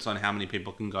limits on how many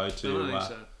people can go to? I don't think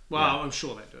so. Well, yeah. I'm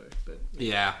sure they do, but...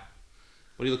 Yeah.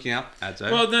 What are you looking up,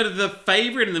 Adzo? Well, no, the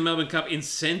favourite in the Melbourne Cup,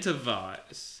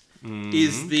 Incentivise,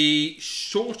 is the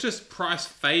shortest price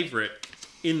favourite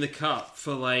in the Cup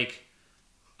for a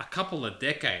couple of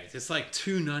decades. It's like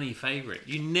 $2.90 favourite.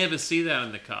 You never see that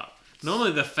in the Cup.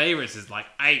 Normally the favourites is like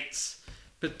 8s,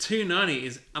 but $2.90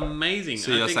 is amazing.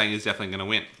 So you're saying he's definitely going to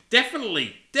win?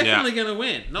 Definitely going to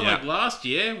win. Not Yeah. like last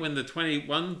year when the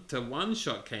 21-1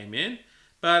 shot came in.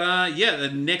 But the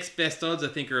next best odds I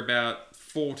think are about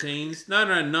 14s. No,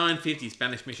 950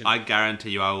 Spanish Mission. I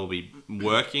guarantee you, I will be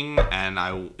working, and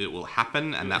it will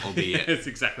happen, and that will be it. That's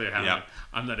exactly how Yep.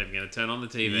 I'm not even going to turn on the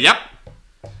TV. Yep.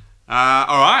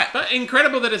 All right. But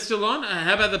incredible that it's still on.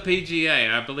 How about the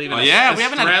PGA? I believe. Oh yeah, we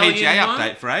haven't had a Australian PGA one.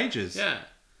 update for ages. Yeah.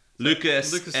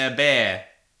 Lucas Herbert.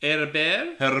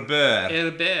 Herbert.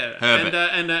 Herbert.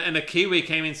 And a Kiwi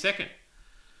came in second.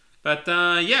 But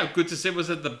good to see. Was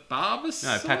it the Barbas?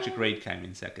 No, Patrick Reed came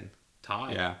in second.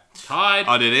 Tied. Yeah. Tied.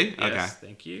 Oh, did he? Yes, Okay.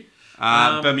 thank you.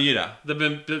 Bermuda. The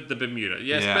Bermuda.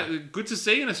 Yes, Yeah. but good to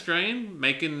see an Australian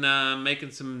making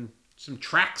some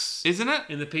tracks. Isn't it?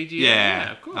 In the PGA,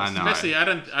 Yeah, of course. I know. Especially, I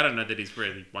don't know that he's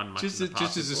really won much. Just in the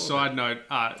past as a before, side note,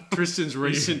 Tristan's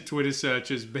recent Twitter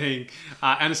searches being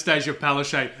Anastasia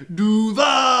Palaszczuk,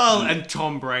 Duval, and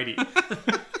Tom Brady.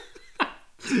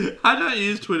 I don't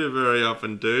use Twitter very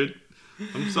often, dude.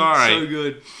 I'm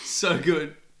sorry. So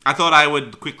good. I thought I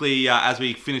would quickly, as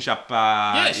we finish up,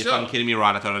 if sure. I'm kidding me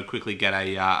right, I thought I'd quickly get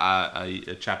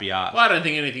a chappy art. Well, I don't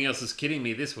think anything else is kidding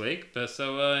me this week. But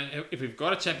so if we've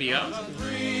got a chappy art,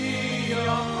 Three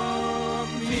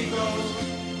amigos.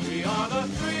 We are the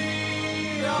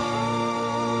three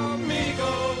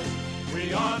amigos.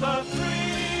 We are the three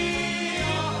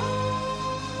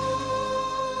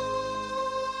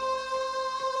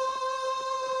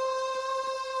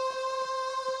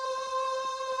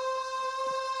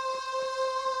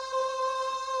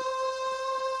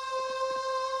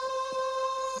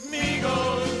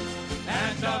amigos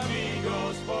and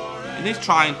amigos forever. In these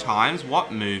trying times,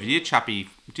 what movie,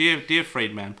 dear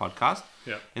Freedman podcast,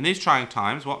 Yeah. in these trying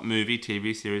times, what movie,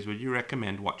 TV series would you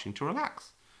recommend watching to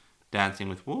relax? Dancing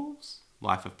with Wolves,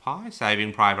 Life of Pi,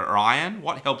 Saving Private Ryan.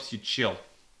 What helps you chill?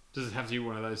 does it have to be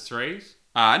one of those threes?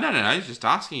 No. He's just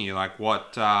asking you,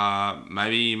 what,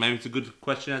 maybe it's a good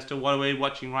question as to what are we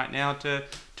watching right now to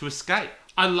escape.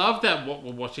 I love that what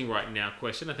we're watching right now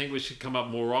question. I think we should come up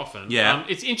more often. Yeah.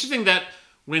 It's interesting that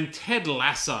when Ted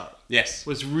Lasso Yes.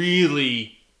 was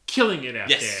really killing it out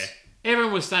Yes. there,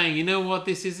 everyone was saying, you know what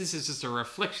this is? This is just a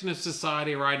reflection of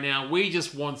society right now. We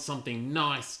just want something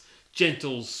nice,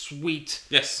 gentle, sweet,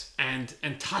 Yes. and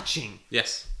touching.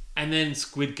 Yes. And then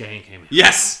Squid Game came out.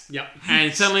 Yes. Yep.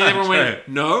 And suddenly So everyone true. went,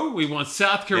 no, we want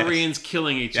South Koreans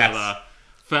killing each Yes. other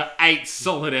for 8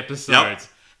 solid episodes.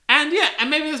 And and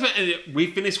maybe that's what, and we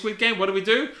finished Squid Game. What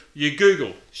do? You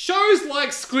Google shows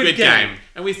like Squid Squid Game. Game.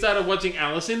 And we started watching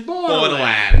Alice in Borderland.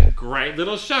 Borderland. Great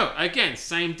little show. Again,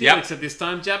 same deal, Yep. except this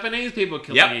time Japanese people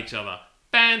killing Yep. each other.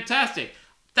 Fantastic.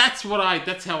 That's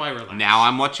how I relate. Now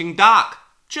I'm watching Dark.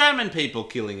 German people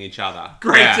killing each other.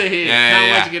 Great Yeah, to hear. yeah, Can't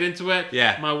yeah. wait to get into it.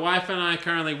 Yeah. My wife and I are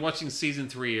currently watching season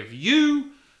 3 of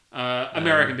You.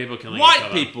 American people killing White each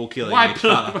other. people killing White each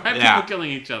people, other. White Yeah. people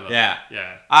killing each other. Yeah.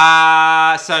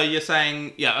 Yeah. So you're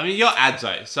saying, yeah, I mean, you're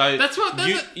Adzo. So That's what-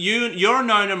 you're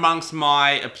known amongst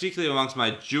particularly amongst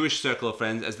my Jewish circle of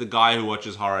friends as the guy who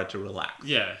watches horror to relax.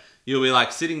 Yeah. You'll be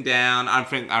like sitting down.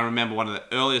 I remember one of the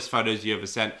earliest photos you ever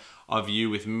sent of you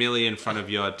with Millie in front of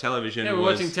your television. Yeah, we're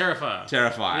was watching Terrifier.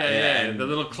 Terrifier. Yeah. and The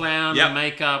little clown, Yep. the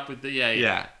makeup with the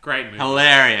Yeah. Great movie.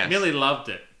 hilarious. Millie loved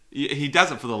it. He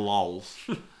does it for the lols.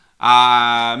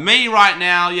 Me right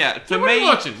now, yeah. For What me, are you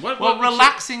watching? What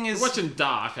relaxing is. You're watching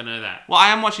Dark, I know that. Well, I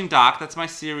am watching Dark. That's my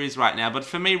series right now. But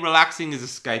for me, relaxing is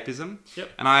escapism.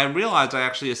 Yep. And I realized I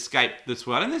actually escaped this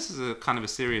world, and this is a kind of a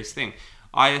serious thing.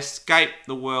 I escape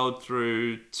the world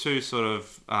through two sort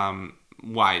of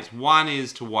ways. One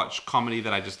is to watch comedy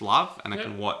that I just love, and I Yep.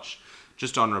 can watch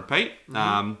just on repeat.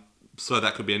 So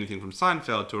that could be anything from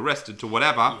Seinfeld to Arrested to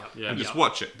whatever, Yep. and just Yep.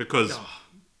 watch it because.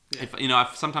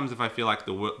 Sometimes if I feel like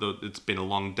it's been a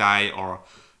long day or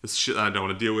it's shit that I don't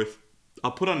want to deal with,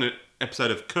 I'll put on an episode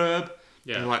of Curb.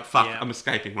 Yeah. And I'm like, fuck, Yeah. I'm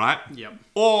escaping, right? Yep.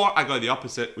 Or I go the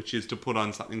opposite, which is to put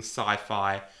on something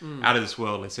sci-fi, out of this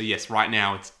world. So yes, right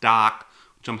now it's Dark,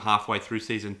 which I'm halfway through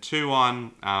season 2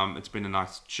 on. It's been a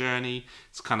nice journey.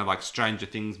 It's kind of like Stranger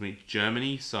Things meets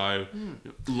Germany, so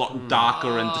a lot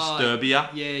darker and disturbier.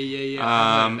 Yeah.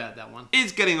 I heard about that one.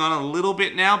 It's getting on a little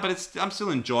bit now, but I'm still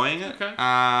enjoying it. Okay.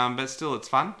 But still, it's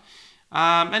fun.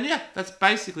 And yeah, that's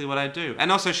basically what I do.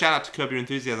 And also shout out to Curb Your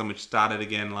Enthusiasm, which started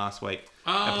again last week.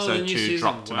 Oh, the Episode new 2 season.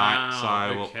 dropped tonight, Wow, so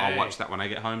I'll okay. watch that when I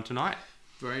get home tonight.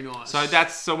 Very nice.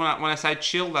 So when I say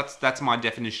chill, that's my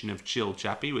definition of chill,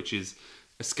 chappy, which is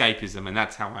escapism, and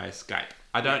that's how I escape.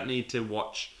 I don't need to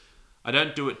watch. I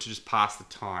don't do it to just pass the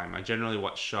time. I generally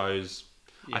watch shows.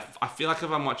 Yeah. I feel like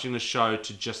if I'm watching a show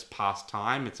to just pass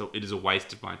time, it is a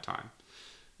waste of my time.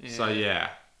 So yeah.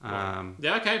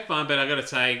 Yeah, okay, fine. But I got to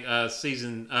say,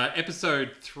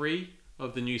 episode 3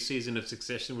 of the new season of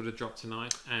Succession would have dropped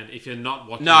tonight. And if you're not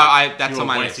watching, That's you're on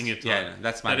my wasting list. your time. Yeah,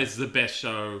 that's my That list. is the best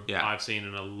show Yeah. I've seen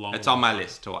in a long. It's on my time.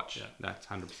 list to watch. Yeah. That's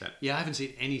 100%. yeah, I haven't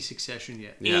seen any Succession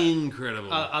yet. Yeah.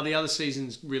 Incredible. Are the other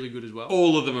seasons really good as well?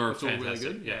 all of them are It's all really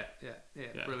fantastic. good. Yeah.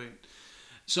 Yeah, brilliant.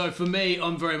 So for me,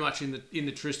 I'm very much in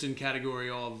the Tristan category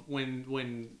of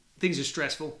when things are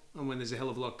stressful and when there's a hell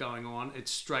of a lot going on, it's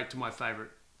straight to my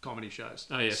favourite comedy shows.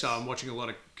 Oh, yes. So I'm watching a lot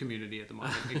of Community at the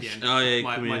moment again. Oh, yeah,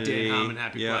 my Community. Dan Harmon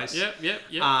Happy Yeah. Place. Yep.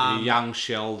 Young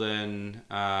Sheldon,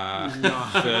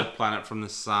 Third Planet from the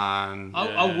Sun.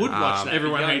 I would watch that.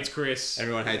 Everyone Yeah. hates Chris.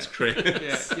 Everyone hates Chris.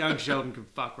 Yeah, young Sheldon can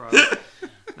fuck right up.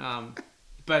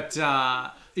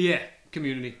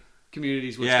 Community.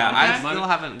 Community's what's Yeah, going on I at the still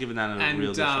moment. haven't given that a And, real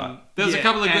good shot. There was a yeah,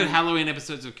 couple of good and- Halloween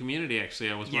episodes of Community, actually.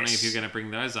 I was wondering Yes. if you're going to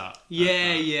bring those up.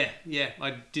 Yeah.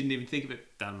 I didn't even think of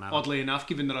it. Doesn't matter. Oddly enough,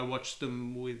 given that I watched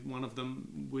them with one of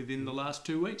them within the last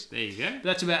 2 weeks. There you go.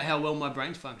 That's about how well my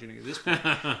brain's functioning at this point.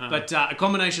 But a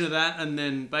combination of that and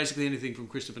then basically anything from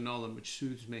Christopher Nolan, which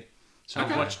soothes me. So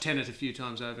Okay. I've watched Tenet a few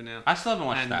times over now. I still haven't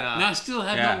watched And, that. No, I still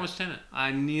have Yeah. not watched Tenet.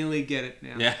 I nearly get it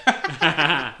now. Yeah.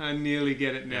 I nearly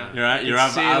get it now. You're right, I you're can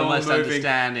up- see it all almost moving.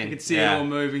 understanding. You can see Yeah. it all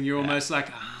moving. You're almost like,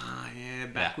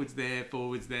 backwards there,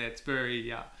 forwards there. It's very,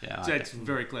 Yeah, I so like it's a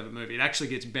very clever movie. It actually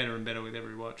gets better and better with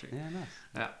every watching. Yeah, nice.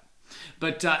 Yeah.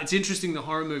 But it's interesting, the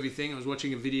horror movie thing. I was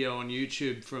watching a video on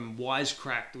YouTube from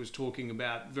Wisecrack that was talking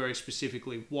about very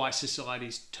specifically why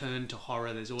societies turn to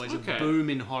horror. There's always Okay. a boom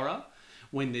in horror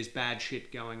when there's bad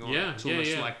shit going on. Yeah, it's yeah,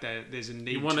 almost yeah. like there's a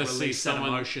need You to want to see release that someone,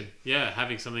 emotion. yeah,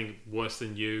 having something worse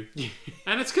than you,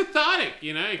 and it's cathartic.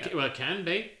 You know, well, it can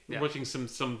be Yeah. watching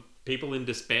some people in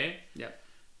despair. Yep.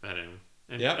 But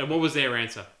and, Yep. and what was their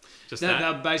answer? Just that.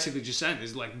 They're basically just saying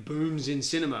there's like booms in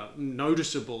cinema,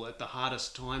 noticeable at the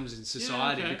hardest times in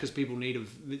society okay. because people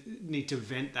need to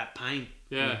vent that pain.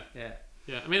 Yeah. Yeah.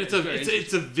 Yeah, I mean, It's very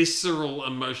it's a visceral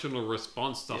emotional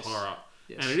response to Yes. horror,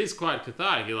 Yes. and it is quite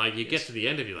cathartic. You're like, you get to the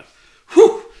end of it, you're like,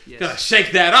 whew, Yes. gotta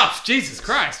shake that off, Jesus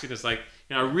Christ! Because like,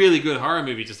 you know, a really good horror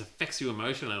movie just affects you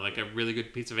emotionally, like a really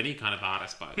good piece of any kind of art, I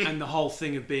suppose. And the whole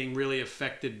thing of being really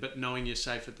affected but knowing you're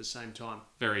safe at the same time.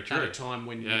 Very true. At a time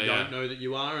when Yeah, you yeah. don't know that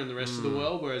you are in the rest of the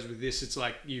world, whereas with this, it's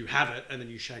like you have it and then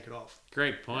you shake it off.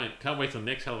 Great point. Can't wait till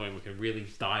next Halloween we can really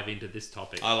dive into this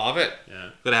topic. I love it. Yeah.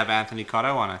 Got to have Anthony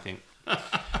Cotto on, I think.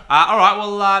 All right,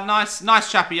 well,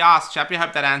 nice Chappie asked. Chappie, I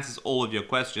hope that answers all of your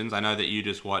questions. I know that you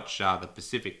just watch The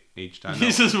Pacific each time.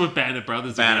 This is with Band of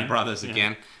Brothers Band again. of Brothers Yeah.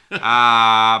 again.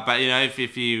 But, you know,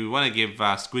 if you want to give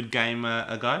Squid Game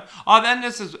a go. Oh, then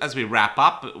just as we wrap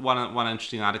up, one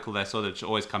interesting article that I saw that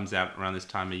always comes out around this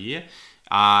time of year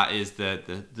is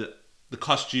the the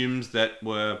costumes that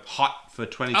were hot for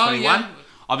 2021. yeah.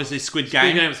 Obviously, Squid Squid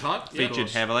Game Game's hot. Yeah, featured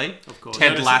heavily. Of course.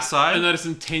 Ted Lasso. I noticed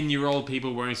some 10-year-old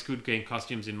people wearing Squid Game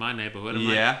costumes in my neighborhood. I'm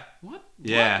Yeah. like, what?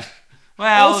 Yeah. What?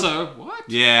 Well, Also, what?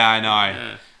 yeah, I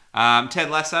know. Yeah. Ted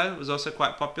Lasso was also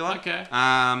quite popular. Okay.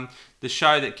 The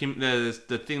show that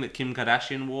the thing that Kim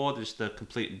Kardashian wore, just the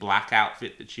complete black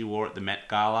outfit that she wore at the Met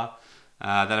Gala,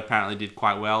 that apparently did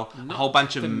quite well. A Not whole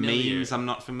bunch of familiar. memes I'm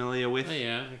not familiar with. Oh,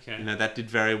 yeah, okay. You know, that did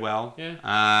very well. Yeah.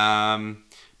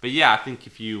 But yeah, I think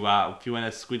if you went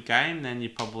a Squid Game, then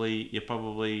you're probably You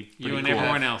pretty and cool.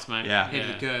 everyone else, mate. Yeah. Head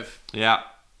of the curve. Yeah.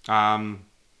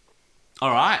 All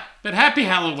right. But happy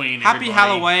Halloween, Happy everybody.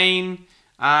 Halloween.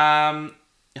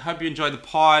 I hope you enjoyed the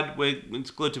pod.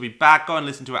 It's good to be back. Go and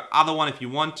listen to our other one if you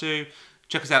want to.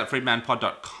 Check us out at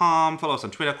freemanpod.com. Follow us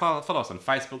on Twitter. Follow us on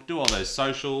Facebook. Do all those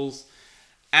socials.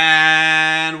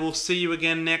 And we'll see you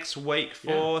again next week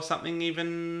for something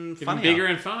even Even funnier. bigger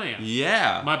and funnier.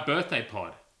 Yeah. My birthday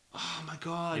pod. Oh my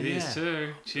god. It is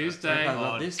too. Tuesday. I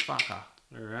love this fucker.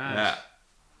 All right. Yeah.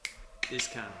 This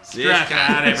cunt. Strap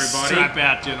out, everybody. Strap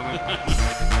out,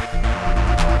 gentlemen.